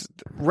nuts.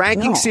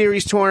 Ranking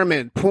series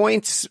tournament,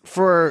 points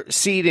for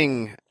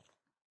seeding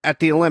at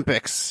the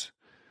Olympics,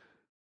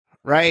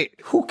 right?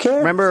 Who cares?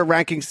 Remember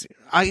rankings?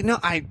 I know.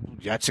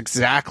 That's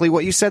exactly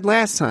what you said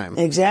last time.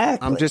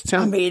 Exactly. I'm just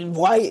telling. I mean,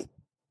 why?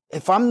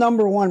 If I'm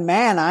number one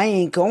man, I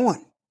ain't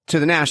going to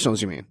the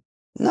nationals. You mean?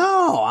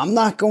 No, I'm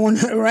not going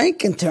to the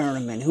ranking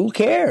tournament. Who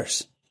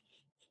cares?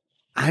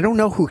 I don't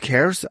know who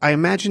cares. I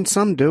imagine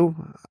some do.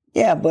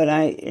 Yeah, but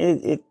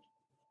I'd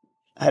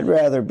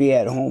rather be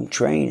at home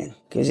training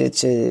because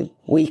it's a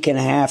week and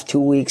a half, 2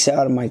 weeks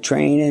out of my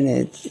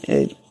training.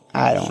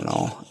 I don't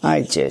know.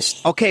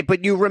 Okay,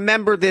 but you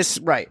remember this,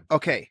 right?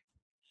 Okay,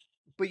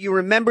 but you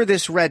remember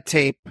this red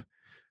tape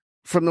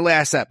from the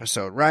last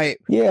episode, right?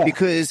 Yeah.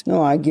 Because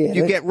I get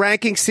you it. get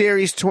ranking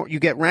series. You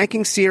get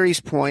ranking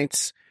series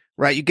points,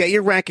 right? You get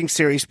your ranking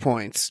series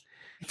points.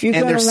 If you're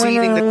going to win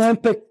an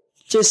Olympic,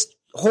 just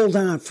hold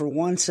on for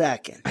 1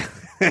 second.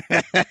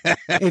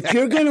 If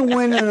you're going to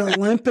win an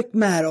Olympic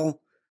medal,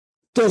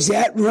 does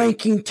that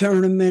ranking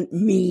tournament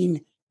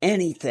mean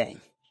anything?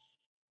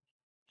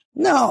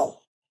 No.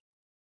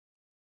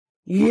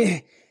 Yeah,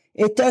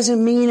 it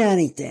doesn't mean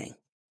anything.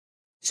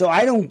 So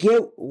I don't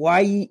get why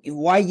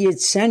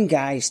you'd send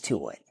guys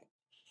to it.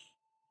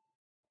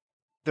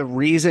 The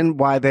reason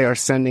why they are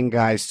sending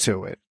guys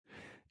to it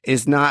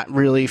is not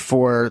really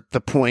for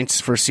the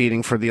points for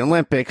seeding for the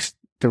Olympics.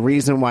 The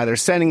reason why they're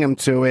sending them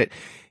to it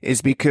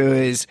is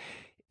because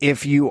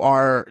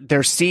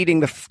they're seeding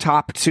the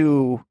top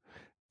two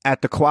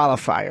at the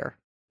qualifier.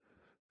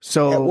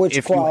 So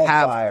if qualifier? You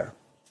have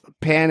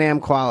Pan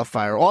Am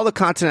qualifier, all the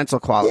continental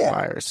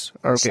qualifiers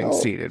are getting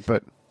seeded.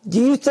 But do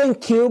you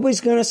think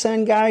Cuba's going to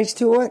send guys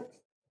to it?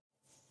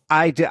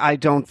 I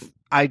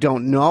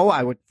don't know.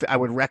 I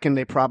would reckon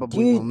they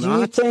probably will not. Do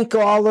you think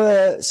all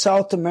the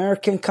South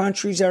American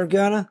countries are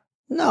gonna?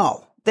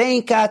 No, they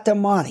ain't got the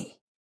money.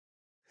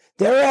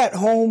 They're at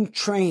home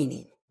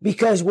training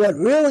because what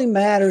really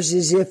matters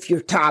is if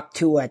you're top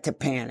two at the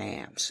Pan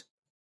Ams.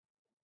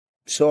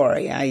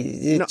 Sorry,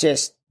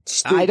 just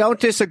stupid. I don't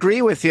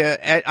disagree with you.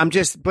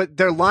 But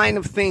their line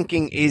of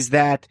thinking is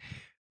that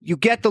you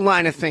get the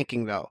line of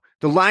thinking though.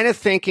 The line of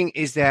thinking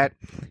is that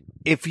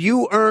if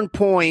you earn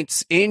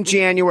points in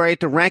January at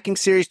the ranking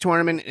series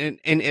tournament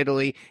in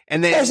Italy,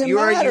 and then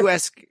you're a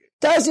U.S.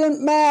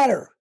 Doesn't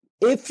matter.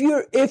 If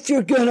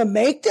you're going to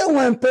make the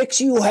Olympics,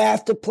 you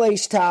have to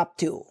place top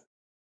two.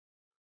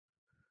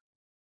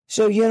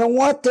 So you know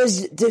what?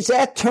 Does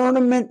that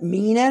tournament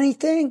mean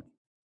anything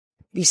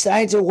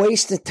besides a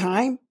waste of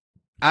time?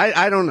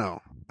 I don't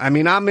know. I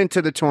mean, I'm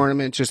into the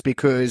tournament just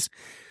because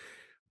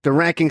the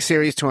ranking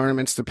series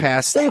tournaments the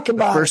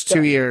first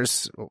 2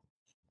 years.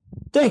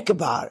 Think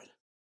about it.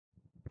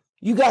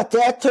 You got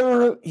that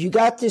tournament. You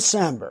got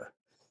December.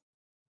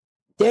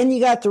 Then you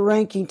got the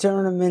ranking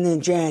tournament in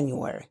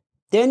January.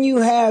 Then you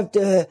have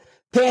the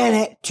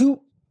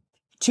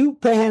two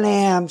Pan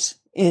Ams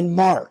in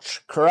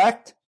March,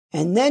 correct?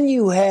 And then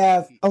you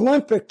have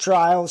Olympic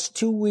trials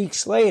 2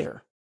 weeks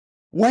later.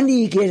 When do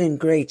you get in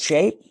great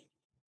shape?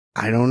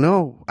 I don't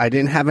know. I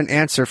didn't have an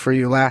answer for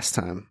you last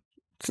time.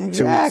 Exactly.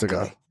 2 weeks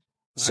ago.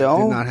 So,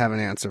 I did not have an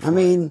answer for you. I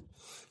mean,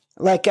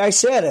 like I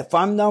said, if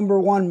I'm number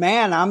one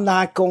man, I'm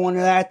not going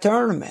to that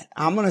tournament.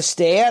 I'm going to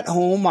stay at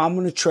home. I'm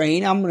going to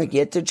train. I'm going to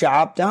get the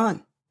job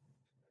done.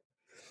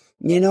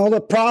 You know,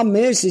 the problem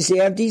is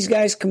you have these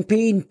guys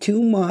competing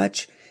too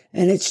much,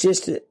 and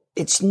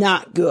it's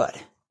not good.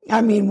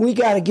 I mean, we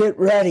got to get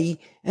ready,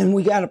 and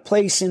we got to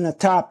place in the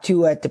top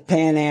two at the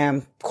Pan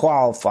Am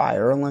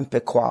qualifier,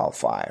 Olympic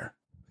qualifier.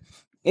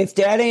 If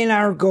that ain't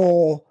our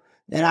goal,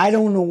 then I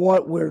don't know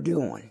what we're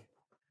doing.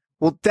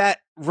 Well,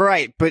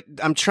 right, but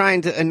I'm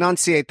trying to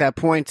enunciate that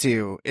point to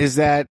you, is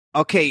that,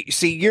 okay,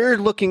 see, you're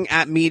looking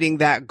at meeting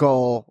that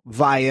goal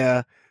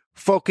via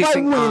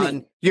focusing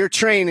on your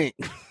training.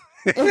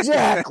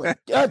 Exactly.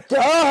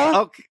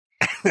 Duh. Okay.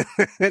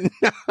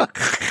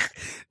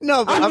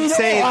 No, but I'm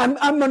saying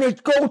I'm going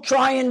to go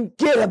try and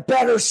get a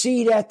better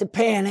seat at the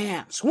Pan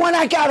Ams when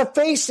I got to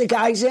face the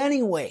guys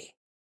anyway.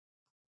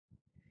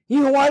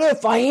 You know what?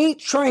 If I ain't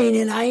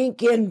training, I ain't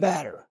getting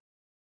better.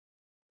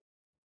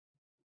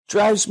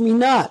 Drives me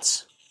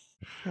nuts.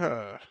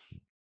 I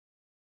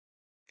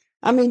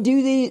mean,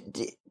 do they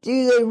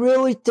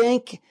really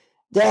think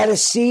that a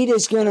seed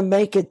is going to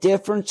make a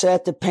difference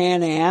at the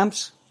Pan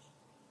Ams?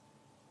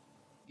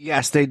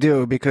 Yes, they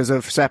do, because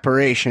of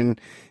separation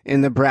in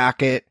the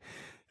bracket.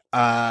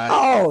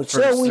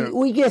 So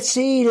we get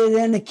seeded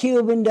and the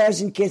Cuban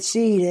doesn't get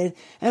seeded,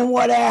 and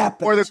what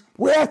happens?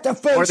 We have to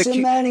face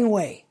him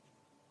anyway.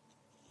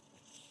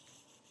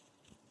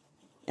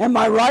 Am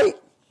I right?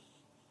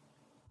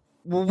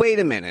 Well, wait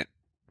a minute.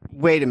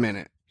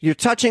 You're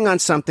touching on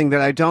something that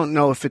I don't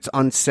know if it's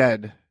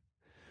unsaid.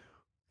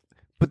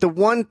 But the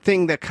one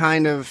thing that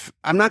kind of,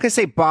 I'm not going to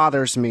say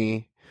bothers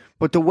me,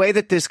 but the way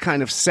that this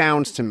kind of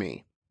sounds to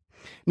me.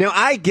 Now,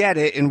 I get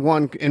it in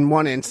one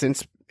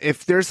instance.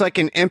 If there's like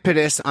an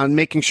impetus on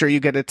making sure you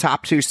get a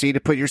top 2 seed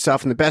to put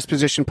yourself in the best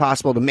position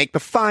possible to make the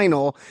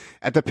final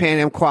at the Pan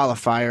Am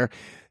qualifier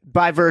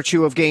by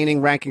virtue of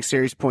gaining ranking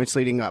series points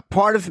leading up.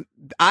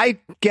 I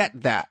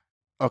get that.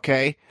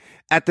 Okay.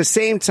 At the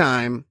same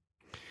time,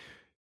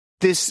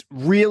 this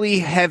really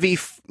heavy,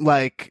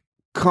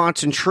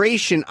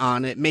 concentration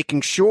on it,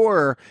 making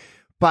sure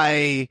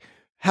by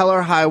hell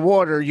or high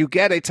water you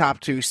get a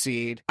top 2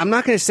 seed. I'm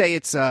not going to say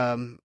it's,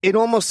 it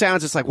almost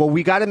sounds it's like, well,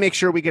 we got to make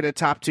sure we get a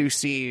top 2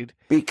 seed.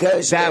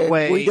 Because that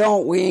way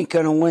we ain't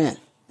going to win.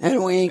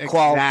 And we ain't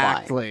qualifying.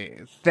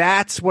 Exactly.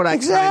 That's what I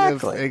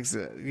kind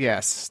of,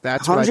 yes,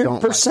 that's 100%. What I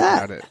don't like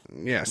about it.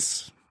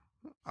 Yes.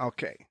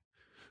 Okay.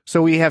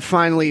 So we have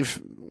finally,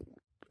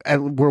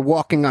 we're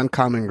walking on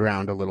common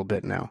ground a little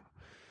bit now.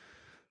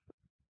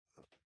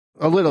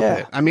 A little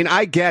bit. I mean,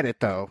 I get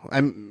it though.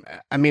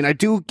 I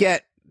do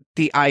get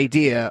the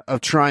idea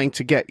of trying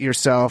to get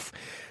yourself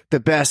the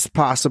best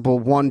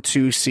possible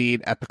 1-2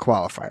 seed at the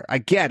qualifier. I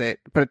get it,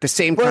 but at the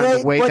same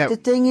time, the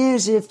thing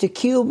is, if the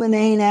Cuban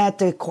ain't at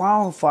the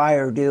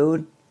qualifier,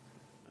 dude.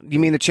 You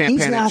mean the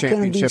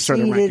championships or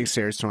the ranking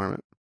series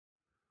tournament?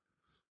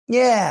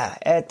 Yeah,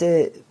 at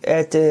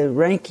the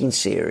ranking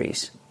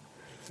series.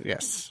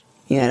 Yes.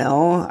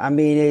 I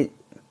mean,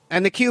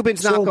 and the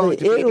Cuban's not going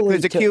to be,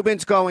 because the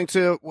Cuban's going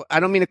to,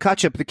 I don't mean to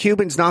cut you, but the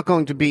Cuban's not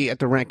going to be at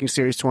the ranking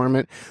series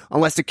tournament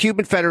unless the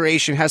Cuban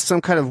Federation has some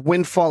kind of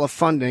windfall of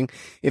funding,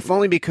 if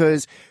only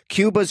because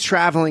Cuba's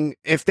traveling,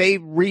 if they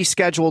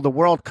reschedule the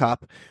World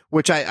Cup,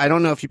 which I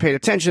don't know if you paid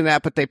attention to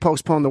that, but they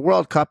postponed the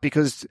World Cup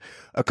because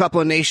a couple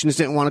of nations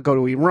didn't want to go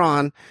to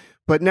Iran.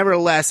 But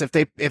nevertheless, if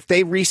they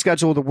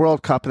reschedule the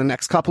World Cup in the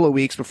next couple of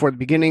weeks before the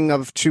beginning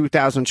of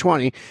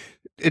 2020,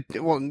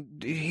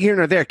 here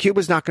nor there,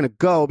 Cuba's not going to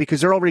go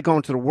because they're already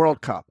going to the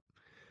World Cup.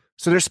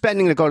 So they're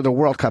spending to go to the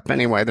World Cup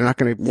anyway. They're not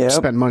going to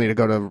spend money to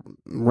go to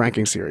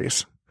ranking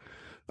series,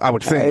 I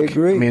would think. I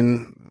agree. I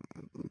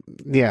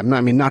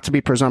mean, not to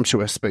be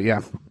presumptuous, but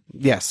yeah.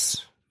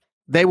 Yes.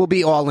 They will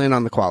be all in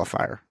on the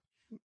qualifier.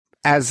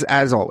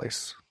 As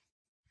always.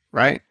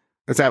 Right?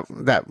 Is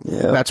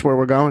that's where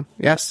we're going?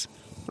 Yes?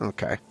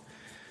 Okay.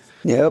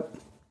 Yep.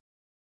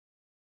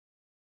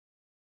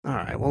 All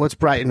right. Well, let's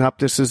brighten up.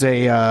 This is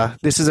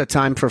a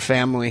time for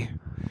family.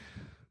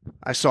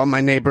 I saw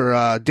my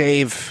neighbor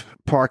Dave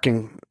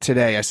parking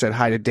today. I said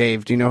hi to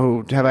Dave. Do you know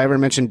who? Have I ever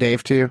mentioned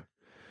Dave to you?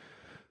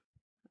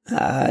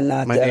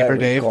 Not my that neighbor I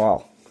Dave.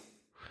 recall.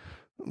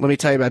 Let me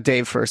tell you about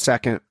Dave for a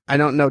second. I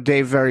don't know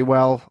Dave very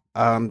well.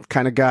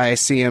 Kind of guy. I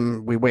see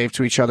him. We wave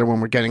to each other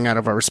when we're getting out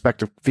of our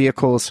respective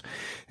vehicles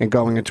and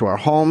going into our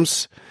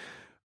homes.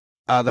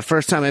 The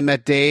first time I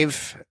met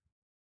Dave,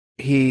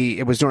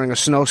 it was during a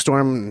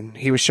snowstorm.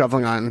 He was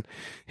shoveling on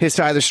his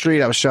side of the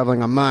street. I was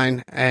shoveling on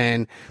mine,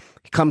 and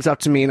he comes up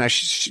to me and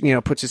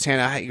puts his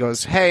hand out. He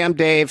goes, "Hey, I'm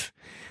Dave."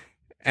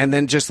 And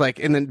then just like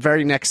in the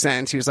very next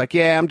sentence, he was like,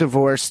 "Yeah, I'm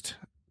divorced."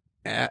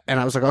 And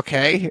I was like,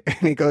 "Okay." And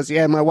he goes,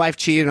 "Yeah, my wife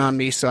cheated on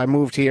me, so I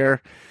moved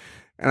here."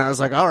 And I was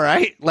like, "All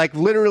right." Like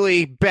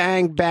literally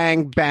bang,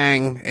 bang,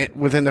 bang.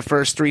 Within the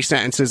first 3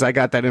 sentences, I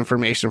got that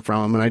information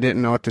from him, and I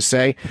didn't know what to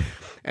say.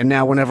 And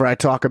now whenever I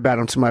talk about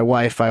him to my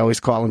wife, I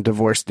always call him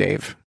Divorce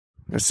Dave.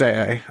 I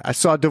say, I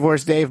saw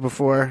Divorce Dave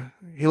before.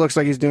 He looks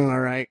like he's doing all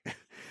right.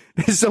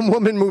 Some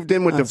woman moved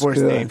in with Divorce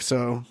Dave,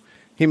 so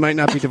he might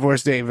not be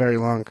Divorce Dave very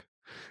long.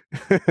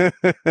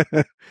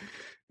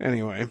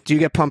 Anyway, do you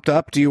get pumped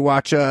up? Do you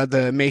watch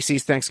the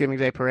Macy's Thanksgiving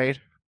Day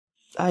Parade?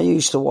 I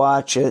used to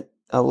watch it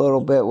a little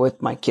bit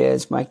with my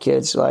kids. My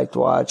kids liked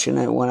watching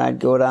it when I'd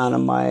go down to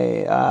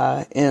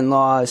my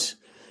in-laws.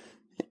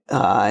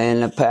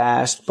 In the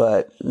past,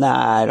 but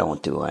I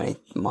don't do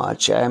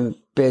much. I'm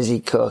busy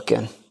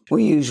cooking.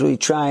 We usually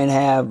try and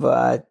have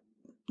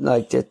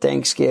the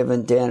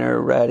Thanksgiving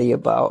dinner ready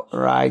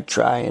or I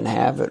try and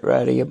have it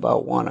ready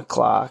about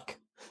 1:00.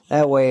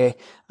 That way,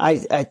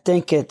 I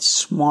think it's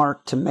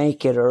smart to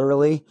make it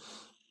early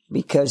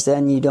because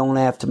then you don't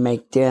have to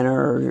make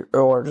dinner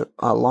or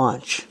a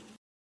lunch.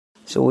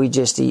 So we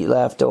just eat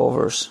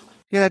leftovers.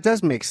 Yeah, that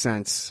does make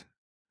sense.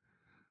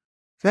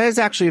 That is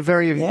actually a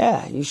very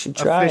you should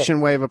try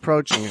efficient way of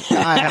approaching it.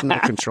 I have no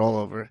control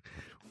over it.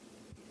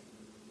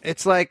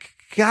 It's like,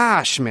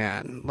 gosh,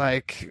 man,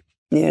 like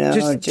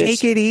just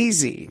take it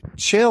easy.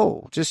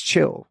 Chill. Just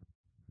chill.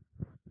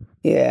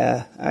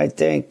 Yeah, I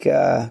think,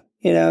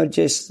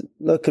 just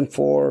looking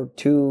forward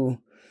to,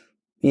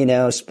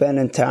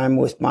 spending time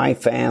with my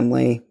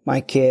family,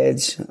 my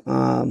kids.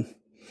 To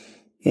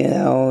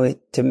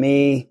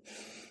me,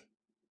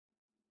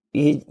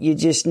 you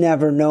just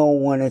never know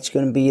when it's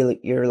going to be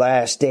your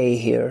last day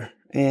here.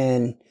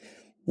 And,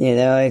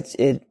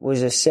 it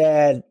was a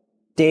sad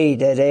day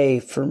today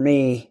for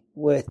me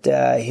with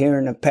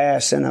hearing the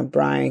passing of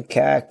Brian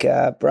Keck.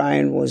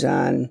 Brian was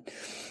on,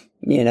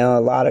 a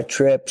lot of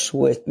trips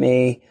with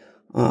me,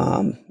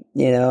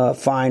 a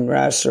fine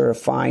wrestler, a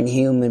fine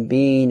human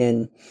being.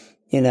 And,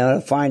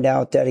 to find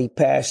out that he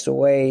passed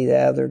away the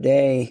other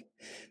day,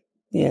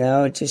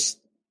 he's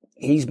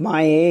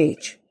my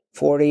age,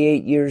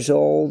 48 years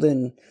old.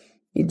 And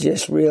you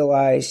just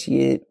realize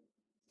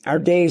our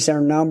days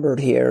are numbered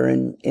here,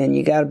 and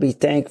you got to be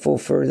thankful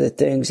for the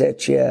things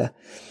that you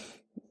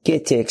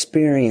get to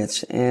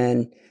experience.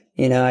 And,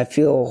 I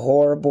feel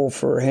horrible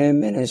for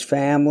him and his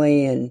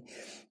family, and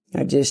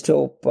I just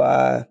hope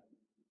that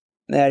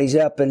he's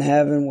up in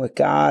heaven with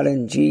God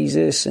and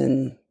Jesus,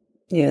 and,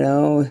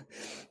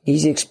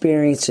 he's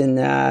experiencing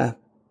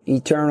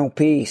eternal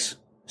peace.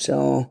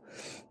 So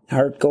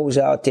heart goes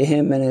out to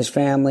him and his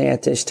family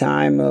at this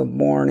time of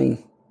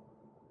mourning.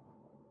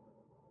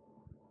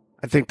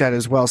 I think that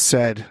is well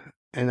said,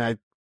 and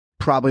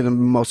probably the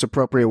most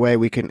appropriate way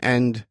we can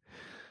end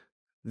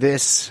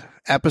this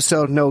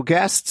episode. No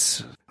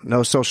guests,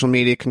 no social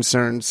media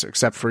concerns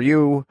except for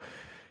you.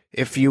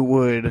 If you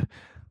would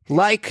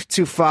like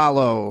to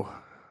follow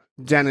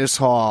Dennis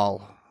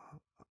Hall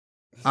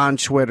on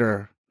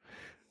Twitter,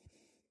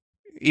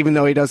 even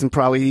though he doesn't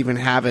probably even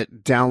have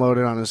it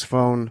downloaded on his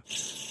phone.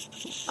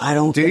 I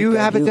don't. Do you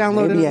have it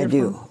downloaded? Maybe on I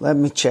do. phone? Let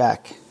me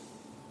check.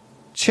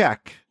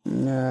 Check. I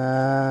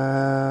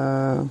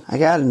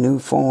got a new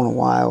phone a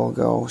while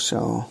ago,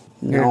 so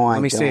no, I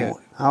don't. See it.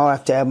 I'll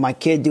have to have my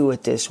kid do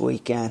it this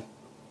weekend.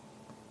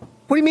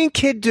 What do you mean,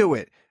 kid do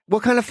it?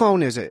 What kind of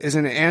phone is it? Is it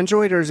an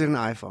Android or is it an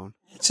iPhone?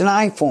 It's an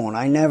iPhone.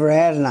 I never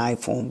had an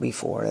iPhone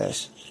before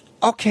this.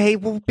 Okay,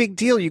 well, big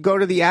deal. You go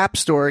to the App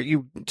Store,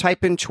 you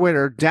type in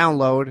Twitter,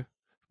 download,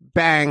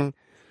 bang,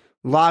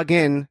 log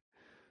in.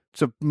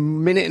 It's a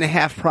minute and a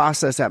half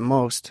process at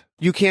most.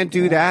 You can't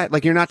do that?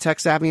 Like, you're not tech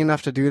savvy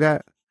enough to do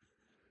that?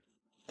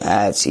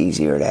 It's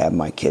easier to have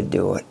my kid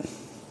do it.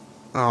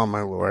 Oh,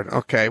 my Lord.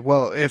 Okay,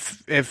 well,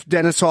 if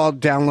Dennis Hall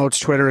downloads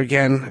Twitter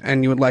again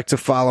and you would like to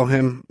follow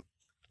him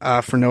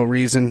for no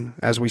reason,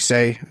 as we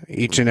say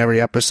each and every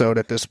episode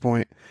at this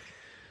point,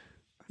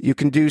 you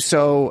can do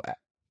so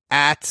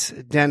at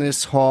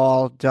Dennis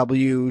Hall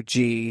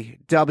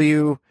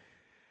WGW.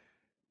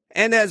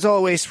 And as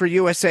always, for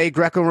USA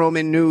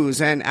Greco-Roman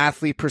news and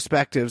athlete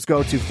perspectives,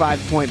 go to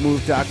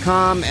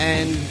 5pointmove.com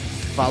and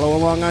follow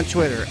along on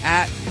Twitter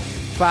at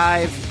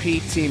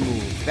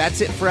 5PTMove.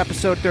 That's it for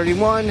episode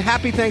 31.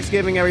 Happy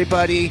Thanksgiving,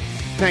 everybody.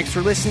 Thanks for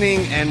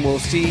listening, and we'll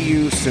see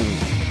you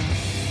soon.